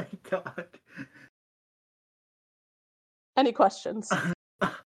 Oh my god. Any questions?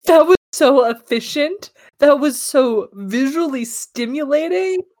 That was so efficient. That was so visually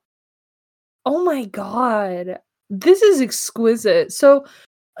stimulating. Oh my god. This is exquisite. So,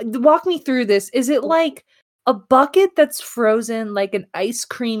 walk me through this. Is it like a bucket that's frozen, like an ice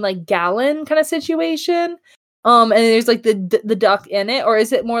cream, like gallon kind of situation? And there's like the duck in it, or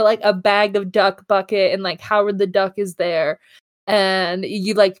is it more like a bag of duck bucket and like Howard the Duck is there, and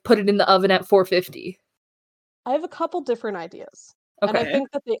you like put it in the oven at 450? I have a couple different ideas. Okay. And I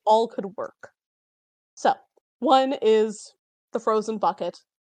think that they all could work. So, one is the frozen bucket.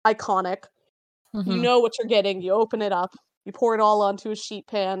 Iconic. You know what you're getting. You open it up. You pour it all onto a sheet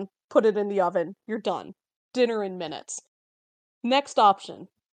pan. Put it in the oven. You're done. Dinner in minutes. Next option.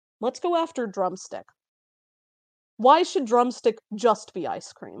 Let's go after drumstick. Why should drumstick just be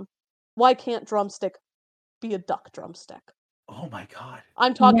ice cream? Why can't drumstick be a duck drumstick? Oh my god.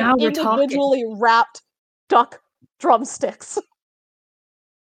 I'm talking Now we're individually wrapped duck drumsticks.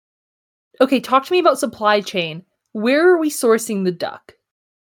 Okay, talk to me about supply chain. Where are we sourcing the duck?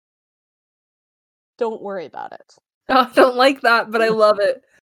 Don't worry about it. Oh, I don't like that, but I love it.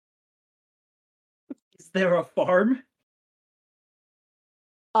 Is there a farm?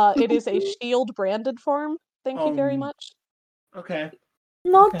 It is a Shield branded farm. Thank you very much. Okay.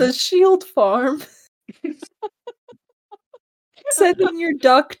 Not the Shield farm. Sending your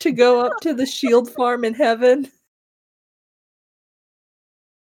duck to go up to the Shield farm in heaven.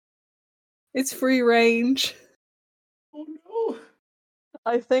 It's free range. Oh no.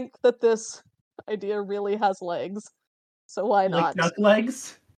 I think that this idea really has legs. So why Like not? duck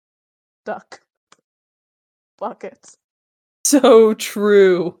legs? Duck buckets. So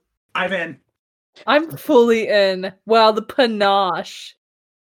true. I'm in. I'm fully in. Wow, the panache.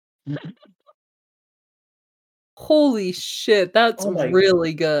 Holy shit, that's Oh my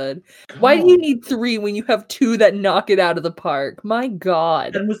really good. Why do you need 3 when you have 2 that knock it out of the park? My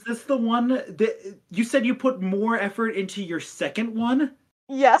god. And was this the one that you said you put more effort into your second one?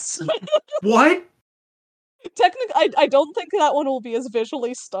 Yes. What? Technically, I don't think that one will be as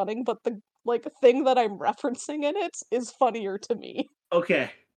visually stunning, but the thing that I'm referencing in it is funnier to me.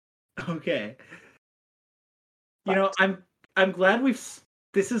 Okay. You know, I'm glad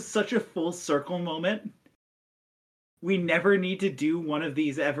this is such a full circle moment. We never need to do one of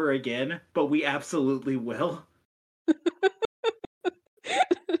these ever again, but we absolutely will.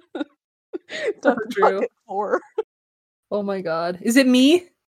 Duck true. Bucket 4. Oh my god. Is it me?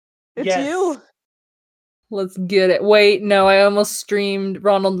 It's Yes. you. Let's get it. Wait, no, I almost streamed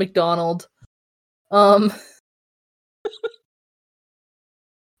Ronald McDonald.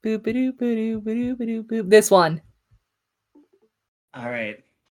 Boop-a-doop-a-doop-a-doop-a-doop-a-doop. This one. All right.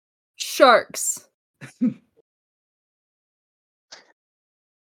 Sharks.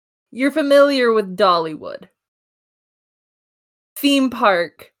 You're familiar with Dollywood. Theme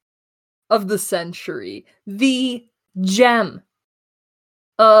park of the century. The gem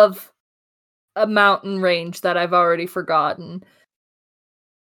of a mountain range that I've already forgotten.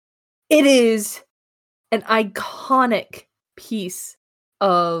 It is an iconic piece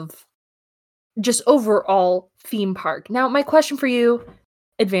of just overall theme park. Now, my question for you,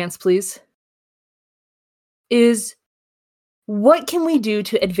 advance please, is what can we do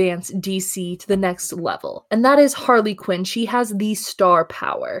to advance DC to the next level? And that is Harley Quinn. She has the star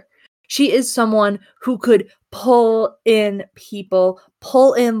power. She is someone who could pull in people,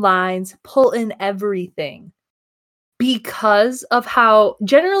 pull in lines, pull in everything because of how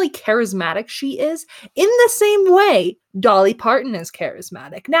generally charismatic she is, in the same way Dolly Parton is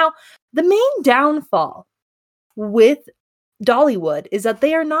charismatic. Now, the main downfall with Dollywood is that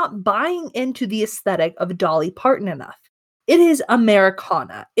they are not buying into the aesthetic of Dolly Parton enough. It is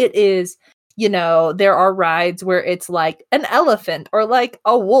Americana. It is, there are rides where it's like an elephant or like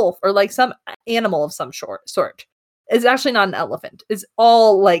a wolf or like some animal of some sort. It's actually not an elephant. It's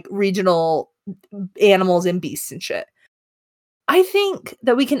all like regional animals and beasts and shit. I think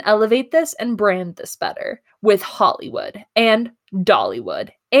that we can elevate this and brand this better with Hollywood and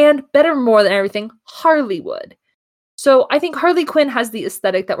Dollywood and, better more than everything, Harleywood. So I think Harley Quinn has the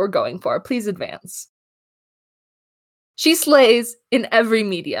aesthetic that we're going for. Please advance. She slays in every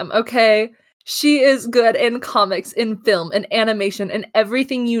medium, okay? She is good in comics, in film, in animation, in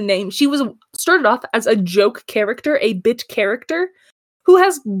everything you name. She was started off as a joke character, a bit character, who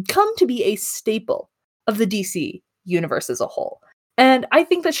has come to be a staple of the DC universe as a whole. And I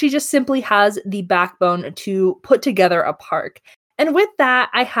think that she just simply has the backbone to put together a park. And with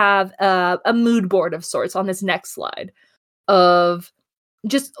that, I have a mood board of sorts on this next slide of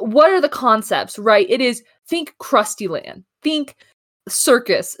just what are the concepts, right? It is, think Krusty Land, think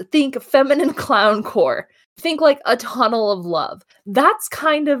circus, think feminine clown core, think like a tunnel of love. That's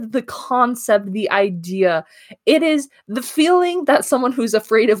kind of the concept, the idea. It is the feeling that someone who's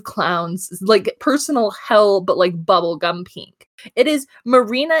afraid of clowns is like personal hell, but like bubblegum pink. It is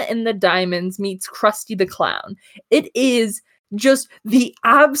Marina in the Diamonds meets Krusty the Clown. It is just the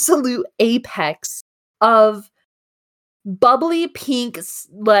absolute apex of bubbly pink,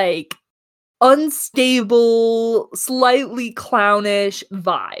 like unstable, slightly clownish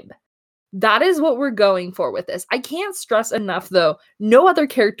vibe. That is what we're going for with this. I can't stress enough, though, no other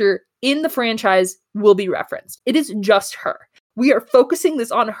character in the franchise will be referenced. It is just her. We are focusing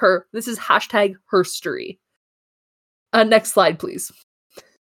this on her. This is hashtag herstory. Next slide, please.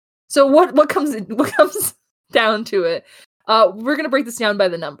 So what comes down to it? We're gonna break this down by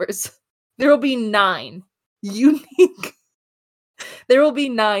the numbers. There will be 9 unique,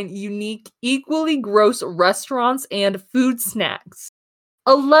 equally gross restaurants and food snacks.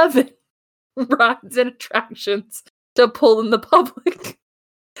 11 rides and attractions to pull in the public.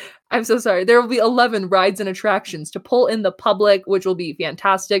 I'm so sorry. There will be 11 rides and attractions to pull in the public, which will be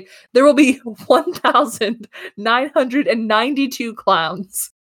fantastic. There will be 1,992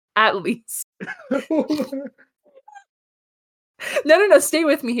 clowns, at least. No, stay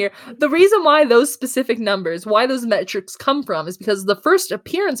with me here. The reason why those specific numbers, why those metrics come from, is because the first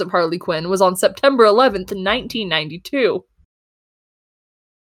appearance of Harley Quinn was on September 11th, 1992.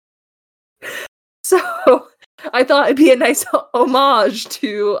 So I thought it'd be a nice homage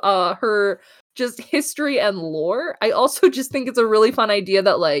to her just history and lore. I also just think it's a really fun idea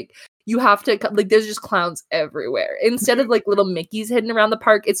that like you have to like there's just clowns everywhere instead of like little Mickeys hidden around the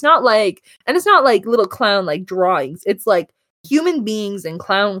park. It's not like little clown like drawings. It's like human beings in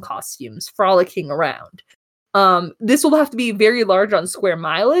clown costumes frolicking around. This will have to be very large on square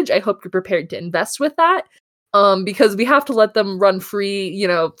mileage. I hope you're prepared to invest with that. Because we have to let them run free,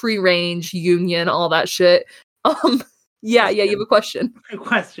 free range, union, all that shit. Yeah, you have a question.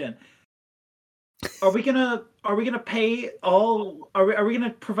 Question. Are we gonna pay all? Are we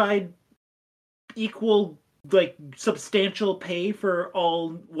gonna provide equal, like, substantial pay for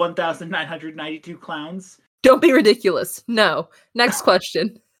all 1,992 clowns? Don't be ridiculous. No. Next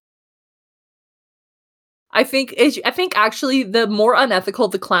question. I think actually the more unethical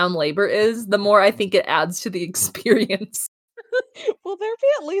the clown labor is, the more I think it adds to the experience. Will there be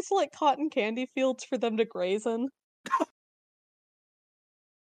at least like cotton candy fields for them to graze in?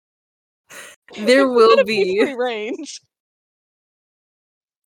 There will be free range.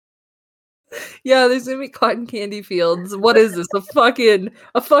 Yeah, there's gonna be cotton candy fields. What is this? A fucking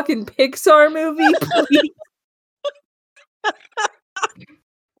Pixar movie? Please?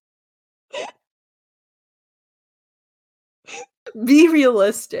 Be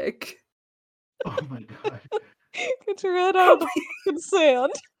realistic. Oh my god. Get your head out of the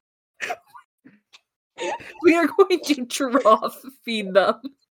sand. We are going to trough feed them.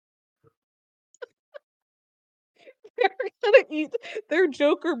 They're gonna eat their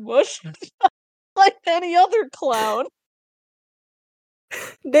Joker mush. like any other clown.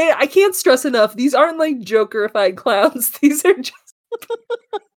 I can't stress enough. These aren't like Jokerified clowns. These are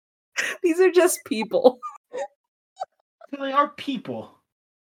just people. They are people.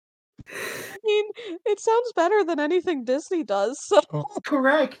 I mean, it sounds better than anything Disney does. So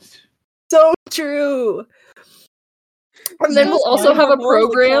Correct. So true. And then we'll also have a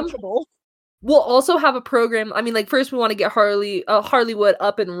program. We'll also have a program. I mean, like, first we want to get Harleywood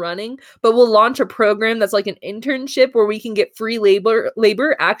up and running, but we'll launch a program that's like an internship where we can get free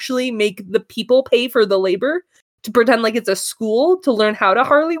labor, actually make the people pay for the labor to pretend like it's a school to learn how to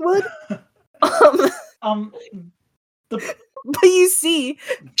Harleywood. But you see,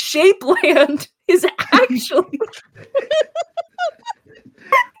 Shapeland is actually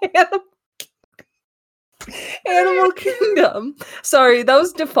Animal Kingdom. Sorry, that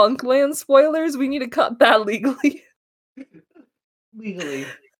was Defunctland spoilers. We need to cut that legally. Legally.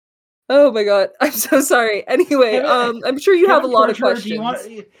 Oh my god, I'm so sorry. Anyway, I'm sure you have a lot of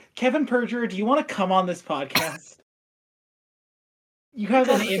questions. Kevin Perjurer, do you want to come on this podcast? You have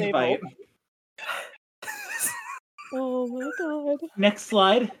an invite. Oh my god. Next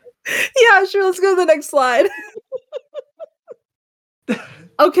slide. Yeah, sure, let's go to the next slide.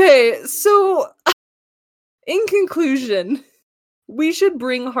 Okay, so in conclusion, we should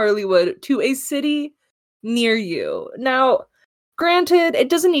bring Harleywood to a city near you. Now, granted, it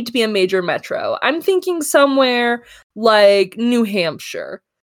doesn't need to be a major metro. I'm thinking somewhere like New Hampshire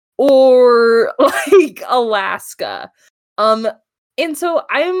or like Alaska. And so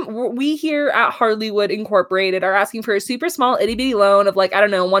we here at Harleywood Incorporated are asking for a super small itty bitty loan of like, I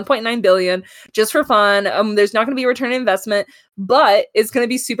don't know, 1.9 billion just for fun. There's not going to be a return on investment, but it's going to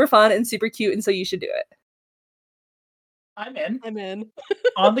be super fun and super cute. And so you should do it. I'm in. I'm in.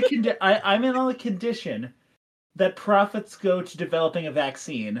 I'm in on the condition that profits go to developing a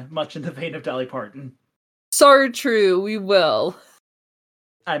vaccine, much in the vein of Dolly Parton. Sorry, true. We will.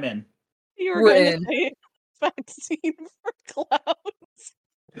 I'm in. You're going to pay vaccine for clowns.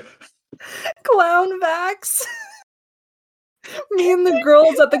 Clown vax. Me and the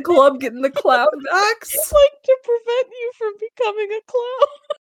girls at the club getting the clown vax. It's like to prevent you from becoming a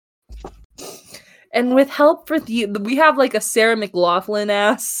clown. And with help for we have like a Sarah McLachlan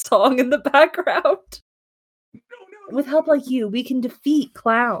ass song in the background. No. With help like you, we can defeat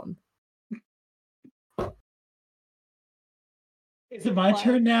clown. Is it my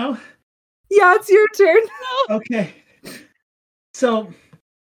turn now? Yeah, it's your turn. Okay. So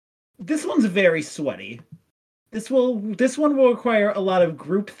this one's very sweaty. This one will require a lot of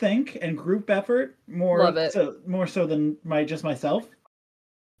group think and group effort, more so than myself.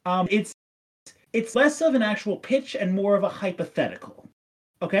 It's less of an actual pitch and more of a hypothetical.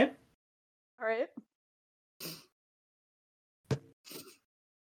 Okay? All right.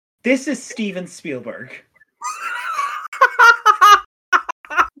 This is Steven Spielberg.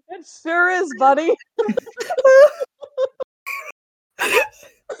 It sure is, buddy.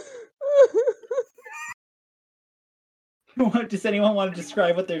 Does anyone want to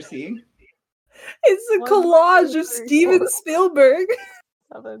describe what they're seeing? It's a collage of Steven Spielberg.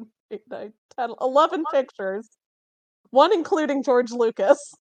 7, 8, 9, 10, 11 pictures. One including George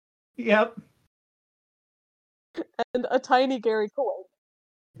Lucas. Yep. And a tiny Gary Cole.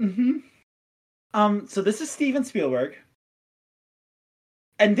 Mm-hmm. So this is Steven Spielberg.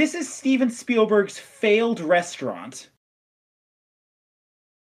 And this is Steven Spielberg's failed restaurant.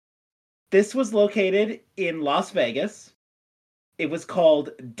 This was located in Las Vegas. It was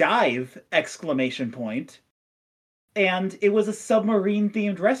called Dive! And it was a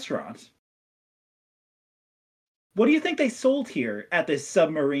submarine-themed restaurant. What do you think they sold here at this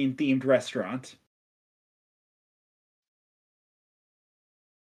submarine-themed restaurant?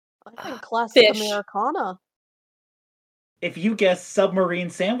 I think classic Fish. Americana. If you guess submarine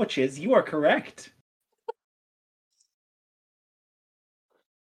sandwiches, you are correct.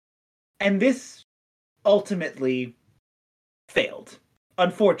 And this ultimately failed.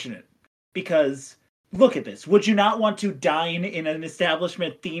 Unfortunate. Because, look at this. Would you not want to dine in an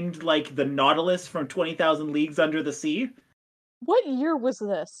establishment themed like the Nautilus from 20,000 Leagues Under the Sea? What year was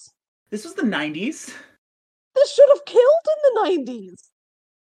this? This was the 90s. This should have killed in the 90s.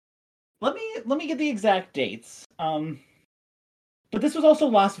 Let me get the exact dates. But this was also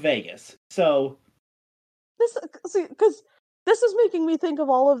Las Vegas, so... Because this is making me think of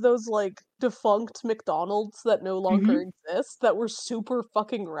all of those, like, defunct McDonald's that no longer exist that were super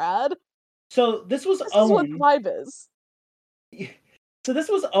fucking rad. So this was This is what the vibe is. So this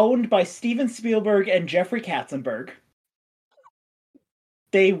was owned by Steven Spielberg and Jeffrey Katzenberg.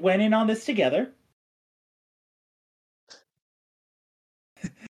 They went in on this together.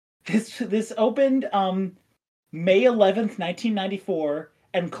 This opened May 11th, 1994,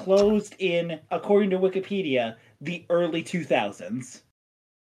 and closed in, according to Wikipedia, the early 2000s.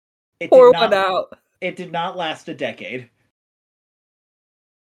 Pour one out. It did not last a decade.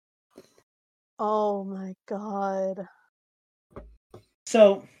 Oh my god.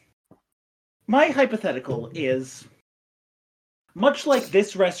 So, my hypothetical is, much like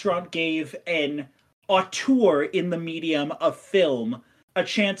this restaurant gave an auteur in the medium of film a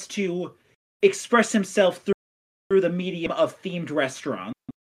chance to express himself through the medium of themed restaurants,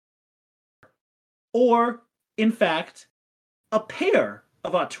 or, in fact, a pair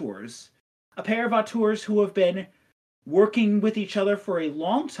of auteurs who have been working with each other for a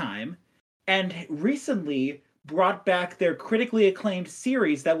long time and recently brought back their critically acclaimed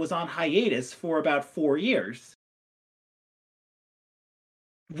series that was on hiatus for about 4 years.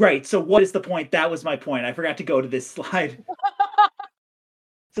 Right, so what is the point? That was my point. I forgot to go to this slide.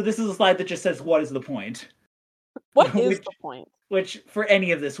 So this is a slide that just says, what is the point? What is the point? Which, for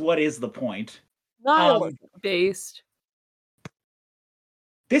any of this, what is the point? Nihilism. Based.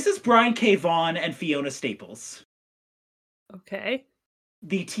 This is Brian K. Vaughan and Fiona Staples. Okay.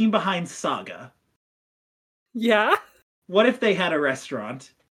 The team behind Saga. Yeah? What if they had a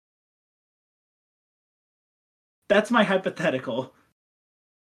restaurant? That's my hypothetical.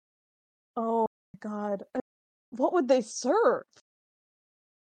 Oh my god. What would they serve?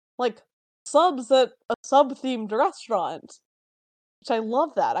 Like, subs at a sub-themed restaurant. Which I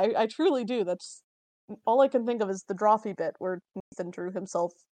love that. I truly do. That's all I can think of is the Drawfee bit where Nathan drew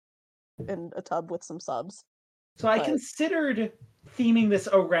himself in a tub with some subs. So I considered theming this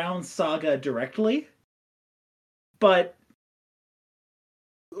around Saga directly, but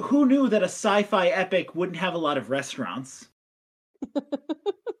who knew that a sci-fi epic wouldn't have a lot of restaurants?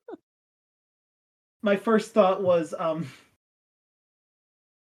 My first thought was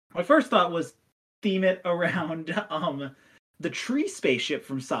theme it around the tree spaceship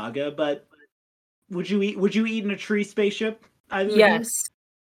from Saga, but would you eat in a tree spaceship? Yes.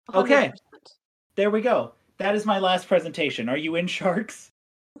 Okay. 100%. There we go. That is my last presentation. Are you in, Sharks?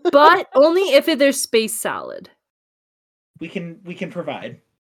 But only if there's space salad. We can provide.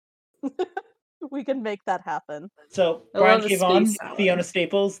 We can make that happen. So, Brian K. Vaughan, Fiona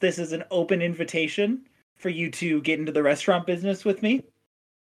Staples, this is an open invitation for you to get into the restaurant business with me.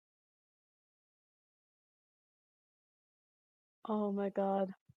 Oh my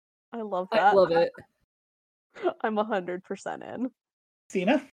god. I love that. I love it. I'm 100% in.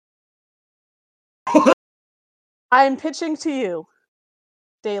 Cena? I'm pitching to you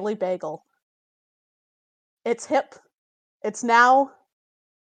Daily Bagel. It's hip. It's now.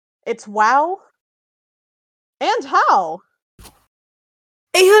 It's wow. And how?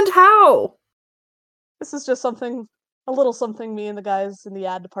 And how? This is just a little something me and the guys in the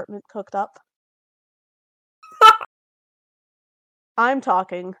ad department cooked up. I'm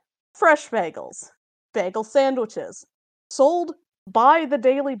talking fresh bagels, bagel sandwiches, sold by the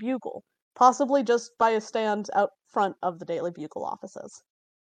Daily Bugle, possibly just by a stand out front of the Daily Bugle offices.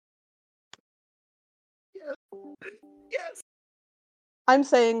 Yes. I'm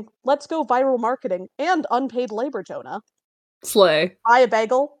saying, let's go viral marketing and unpaid labor, Jonah. Slay. Buy a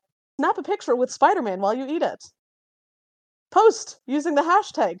bagel, snap a picture with Spider-Man while you eat it. Post using the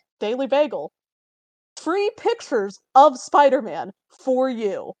hashtag DailyBagel. Free pictures of Spider-Man for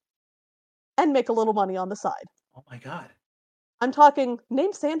you. And make a little money on the side. Oh my god. I'm talking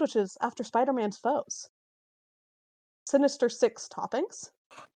name sandwiches after Spider-Man's foes. Sinister Six toppings.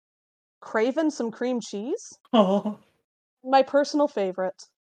 Craven some cream cheese. Oh. My personal favorite,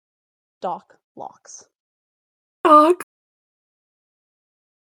 Doc Locks. Doc.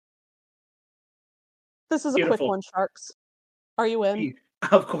 This is Beautiful. A quick one, Sharks. Are you in?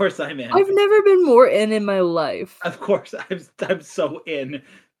 Of course I'm in. I've never been more in my life. Of course, I'm so in.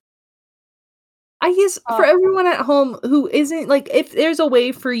 I guess for everyone at home who isn't, like, if there's a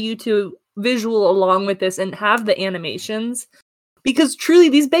way for you to visual along with this and have the animations, because truly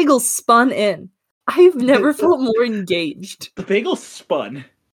these bagels spun in. I've never felt more engaged. The bagels spun.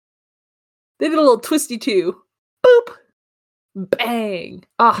 They did a little twisty too. Boop! Bang!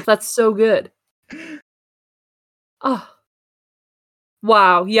 Ah, that's so good. Ah.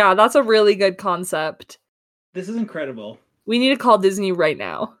 Wow, yeah, that's a really good concept. This is incredible. We need to call Disney right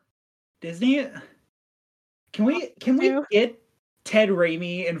now. Disney? Can we get Ted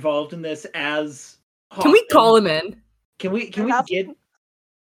Raimi involved in this as Hoffman? Can we call him in? Can we get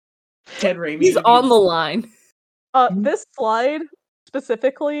Ted Raimi? He's on the line. This slide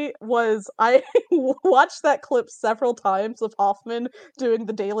specifically was I watched that clip several times of Hoffman doing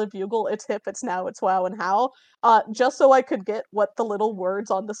the Daily Bugle, it's hip, it's now, it's wow, and how, just so I could get what the little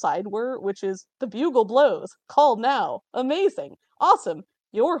words on the side were, which is, the bugle blows, call now, amazing, awesome,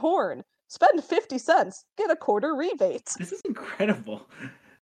 your horn, spend 50 cents, get a quarter rebate. This is incredible.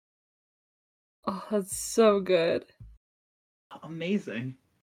 Oh, that's so good. Amazing.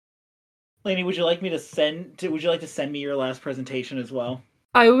 Lainey, would you like to send me your last presentation as well?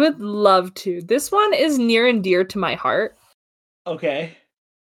 I would love to. This one is near and dear to my heart. Okay.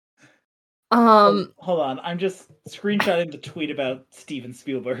 Hold on. I'm just screenshotting the tweet about Steven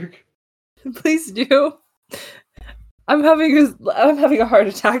Spielberg. Please do. I'm having a heart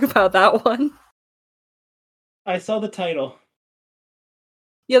attack about that one. I saw the title.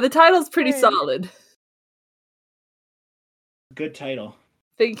 Yeah, the title's pretty solid. Good title.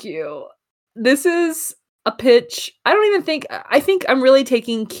 Thank you. This is a pitch. I think I'm really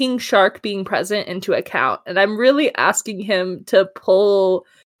taking King Shark being present into account, and I'm really asking him to pull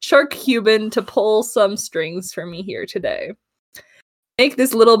Shark Cuban to pull some strings for me here today. Make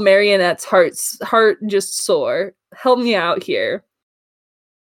this little marionette's heart just soar. Help me out here.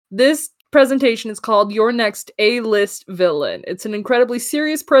 This presentation is called Your Next A-List Villain. It's an incredibly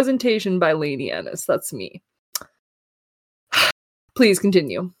serious presentation by Lainey Ennis. That's me. Please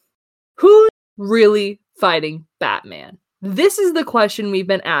continue. Who's really fighting Batman? This is the question we've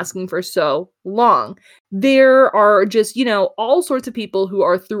been asking for so long. There are just, all sorts of people who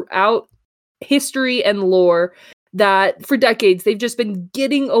are throughout history and lore that for decades they've just been he's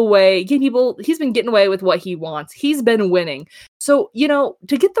been getting away with what he wants. He's been winning. So,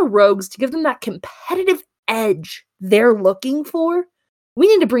 to get the rogues, to give them that competitive edge they're looking for, we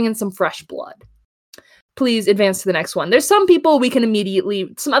need to bring in some fresh blood. Please advance to the next one. There's some people we can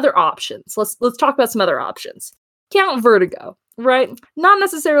some other options. Let's talk about some other options. Count Vertigo, right? Not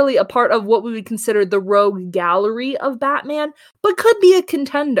necessarily a part of what we would consider the rogue gallery of Batman, but could be a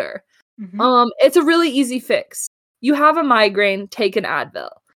contender. Mm-hmm. It's a really easy fix. You have a migraine, take an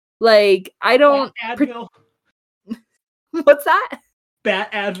Advil. Advil. What's that?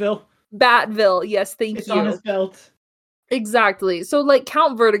 Bat Advil. Batville, yes, thank you. It's on his belt. Exactly. So,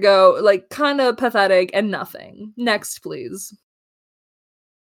 Count Vertigo, kind of pathetic and nothing. Next, please.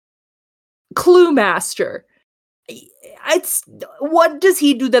 Clue Master. What does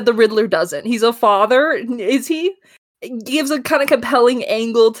he do that the Riddler doesn't? He's a father, is he? Gives a kind of compelling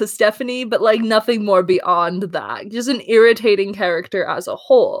angle to Stephanie, but nothing more beyond that. Just an irritating character as a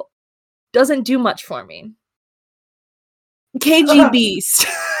whole. Doesn't do much for me. KG Beast.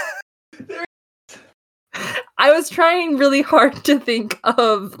 I was trying really hard to think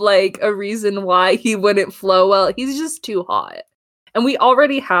of a reason why he wouldn't flow well. He's just too hot. And we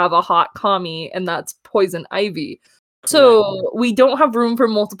already have a hot commie, and that's Poison Ivy. So we don't have room for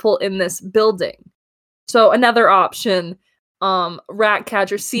multiple in this building. So another option,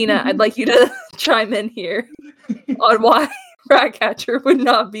 Ratcatcher. Cena, I'd like you to chime in here on why Ratcatcher would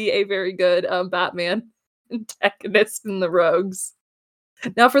not be a very good Batman antagonist in the Rogues.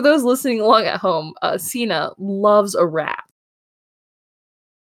 Now, for those listening along at home, Cena loves a rat.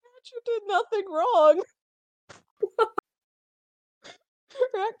 Ratcatcher did nothing wrong.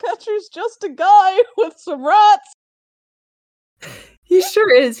 Ratcatcher's just a guy with some rats. He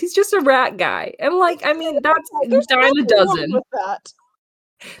sure is. He's just a rat guy. And that's a dime a dozen. With that.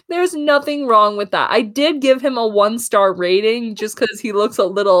 There's nothing wrong with that. I did give him a 1-star rating just because he looks a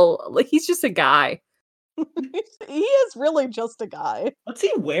little he's just a guy. He is really just a guy. What's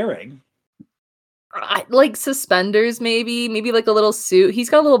he wearing? Suspenders, maybe a little suit. He's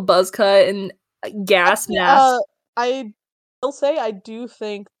got a little buzz cut and gas mask. I will say I do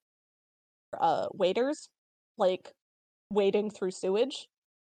think waiters wading through sewage.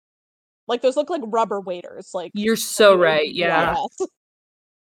 Those look like rubber waders. You're so right. Yeah.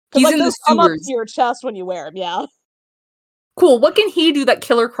 He's in the sewers. Come up to your chest when you wear them. Yeah. Cool. What can he do that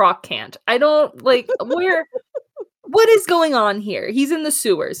Killer Croc can't? I don't where. What is going on here? He's in the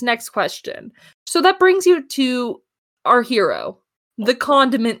sewers. Next question. So that brings you to our hero, the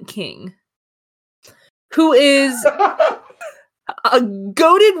Condiment King, who is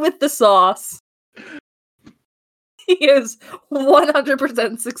goated with the sauce. He is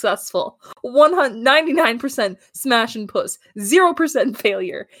 100% successful, 99% smash and puss, 0%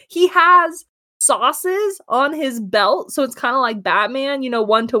 failure. He has sauces on his belt, so it's kind of like Batman,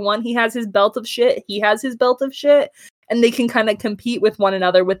 1-to-1. He has his belt of shit, he has his belt of shit, and they can kind of compete with one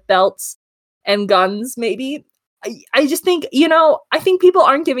another with belts and guns, maybe. I just think, I think people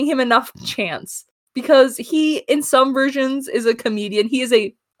aren't giving him enough chance, because he, in some versions, is a comedian. He is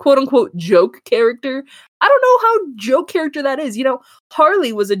a quote unquote joke character. I don't know how joke character that is. You know,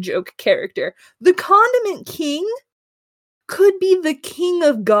 Harley was a joke character. The Condiment King could be the king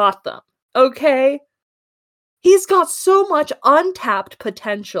of Gotham, okay? He's got so much untapped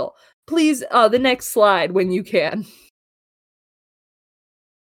potential. Please, the next slide when you can.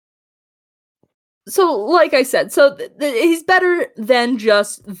 So, like I said, he's better than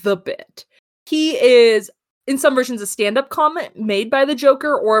just the bit. He is, in some versions, a stand-up comic made by the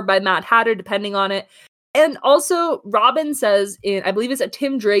Joker or by Mad Hatter, depending on it. And also, Robin says in, I believe it's a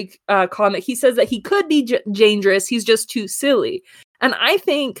Tim Drake comic, he says that he could be dangerous, he's just too silly. And I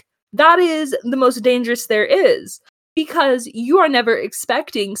think that is the most dangerous there is. Because you are never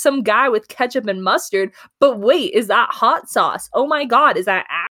expecting some guy with ketchup and mustard, but wait, is that hot sauce? Oh my god, is that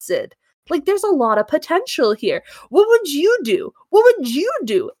acid? Like, there's a lot of potential here. What would you do? What would you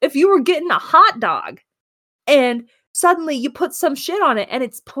do if you were getting a hot dog and suddenly you put some shit on it and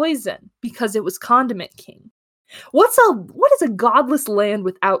it's poison because it was Condiment King? What is a godless land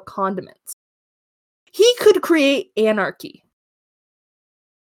without condiments? He could create anarchy.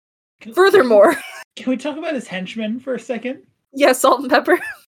 Furthermore, can we talk about his henchmen for a second? Yeah, salt and pepper.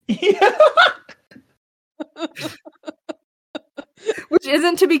 Yeah. Which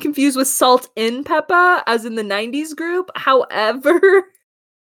isn't to be confused with Salt in Peppa, as in the 90s group. However,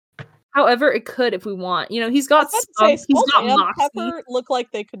 it could if we want. You know, he's got Salt got and moxie. Pepper look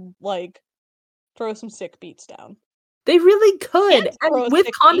like they could, like, throw some sick beats down. They really could. And with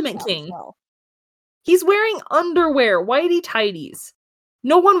sick Condiment beats down King. as well. He's wearing underwear, whitey tighties.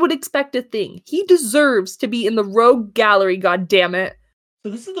 No one would expect a thing. He deserves to be in the rogue gallery, goddammit.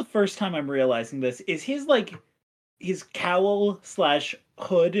 So this is the first time I'm realizing this. Is his, like, his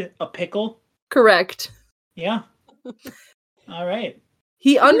cowl/hood a pickle? Correct. Yeah. All right.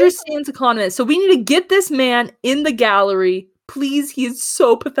 He understands a condiment. So we need to get this man in the gallery. Please, he is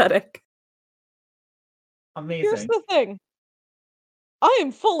so pathetic. Amazing. Here's the thing. I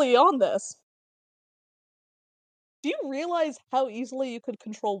am fully on this. Do you realize how easily you could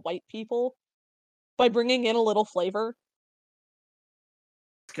control white people by bringing in a little flavor?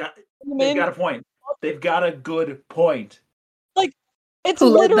 They've got a point. They've got a good point. Like, it's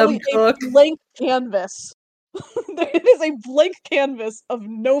literally a blank canvas. It is a blank canvas of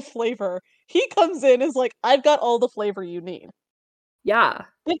no flavor. He comes in is like, I've got all the flavor you need. Yeah.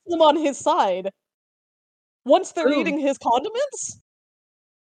 Gets them on his side. Once they're eating his condiments,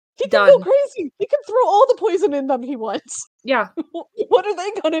 he can go crazy. He can throw all the poison in them he wants. Yeah. What are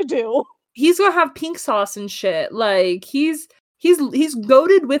they gonna do? He's gonna have pink sauce and shit. Like, he's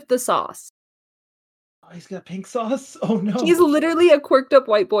goated with the sauce. Oh, he's got pink sauce? Oh no. He's literally a quirked up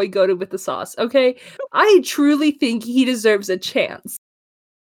white boy goated with the sauce, okay? I truly think he deserves a chance.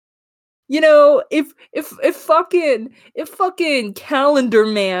 You know, if fucking Calendar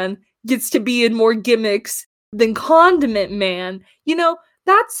Man gets to be in more gimmicks than Condiment Man, you know,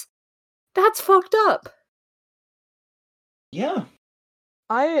 that's fucked up. Yeah.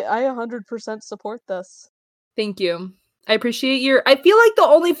 I 100% support this. Thank you. I appreciate I feel like the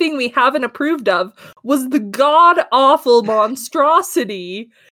only thing we haven't approved of was the god-awful monstrosity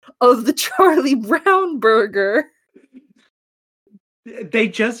of the Charlie Brown burger. They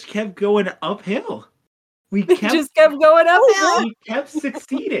just kept going uphill. We just kept going uphill. We kept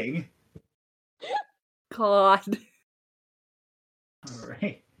succeeding. God. All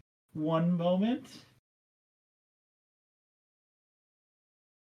right. One moment.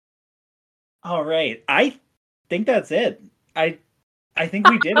 All right. I think that's it. I think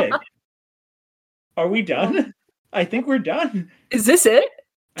we did it. Are we done? I think we're done. Is this it?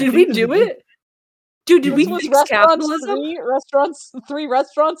 Did we do it? Dude, did we fix capitalism? Three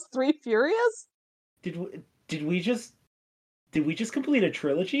restaurants, 3 Furious? Did we just complete a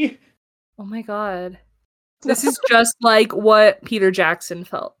trilogy? Oh my god. This is just like what Peter Jackson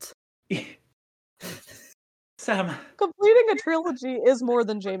felt. Sam. Completing a trilogy is more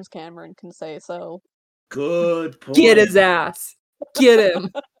than James Cameron can say, so. Good point. Get his ass. Get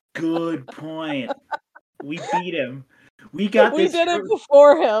him. Good point. We beat him. We did it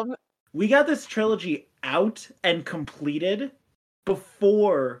before him. We got this trilogy out and completed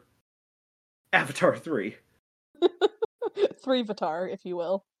before Avatar 3. 3 Avatar, if you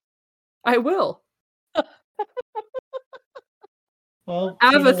will. I will. Well,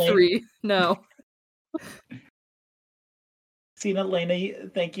 Ava 3. No. Cena, Lena,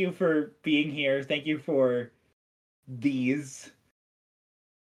 thank you for being here. Thank you for these.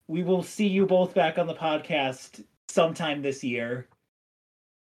 We will see you both back on the podcast sometime this year.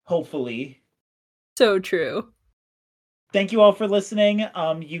 Hopefully. So true. Thank you all for listening.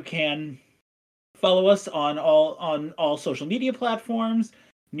 You can follow us on all social media platforms.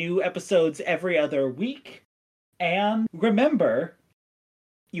 New episodes every other week. And remember,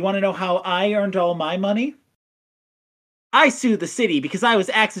 you want to know how I earned all my money? I sued the city because I was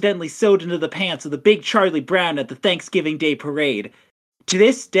accidentally sewed into the pants of the big Charlie Brown at the Thanksgiving Day parade. To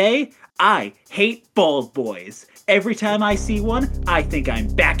this day, I hate bald boys. Every time I see one, I think I'm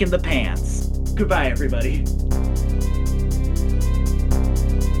back in the pants. Goodbye, everybody.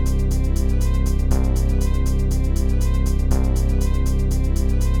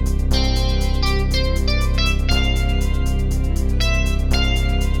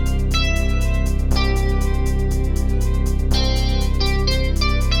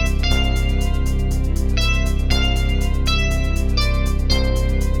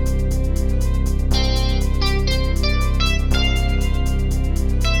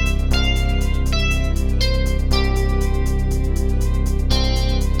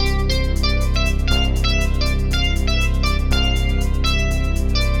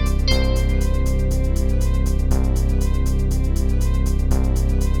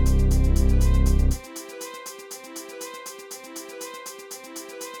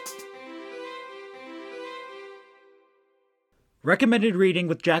 Recommended Reading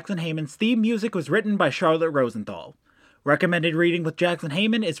with Jackson Heyman's theme music was written by Charlotte Rosenthal. Recommended Reading with Jackson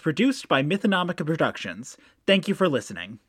Heyman is produced by Mythonomica Productions. Thank you for listening.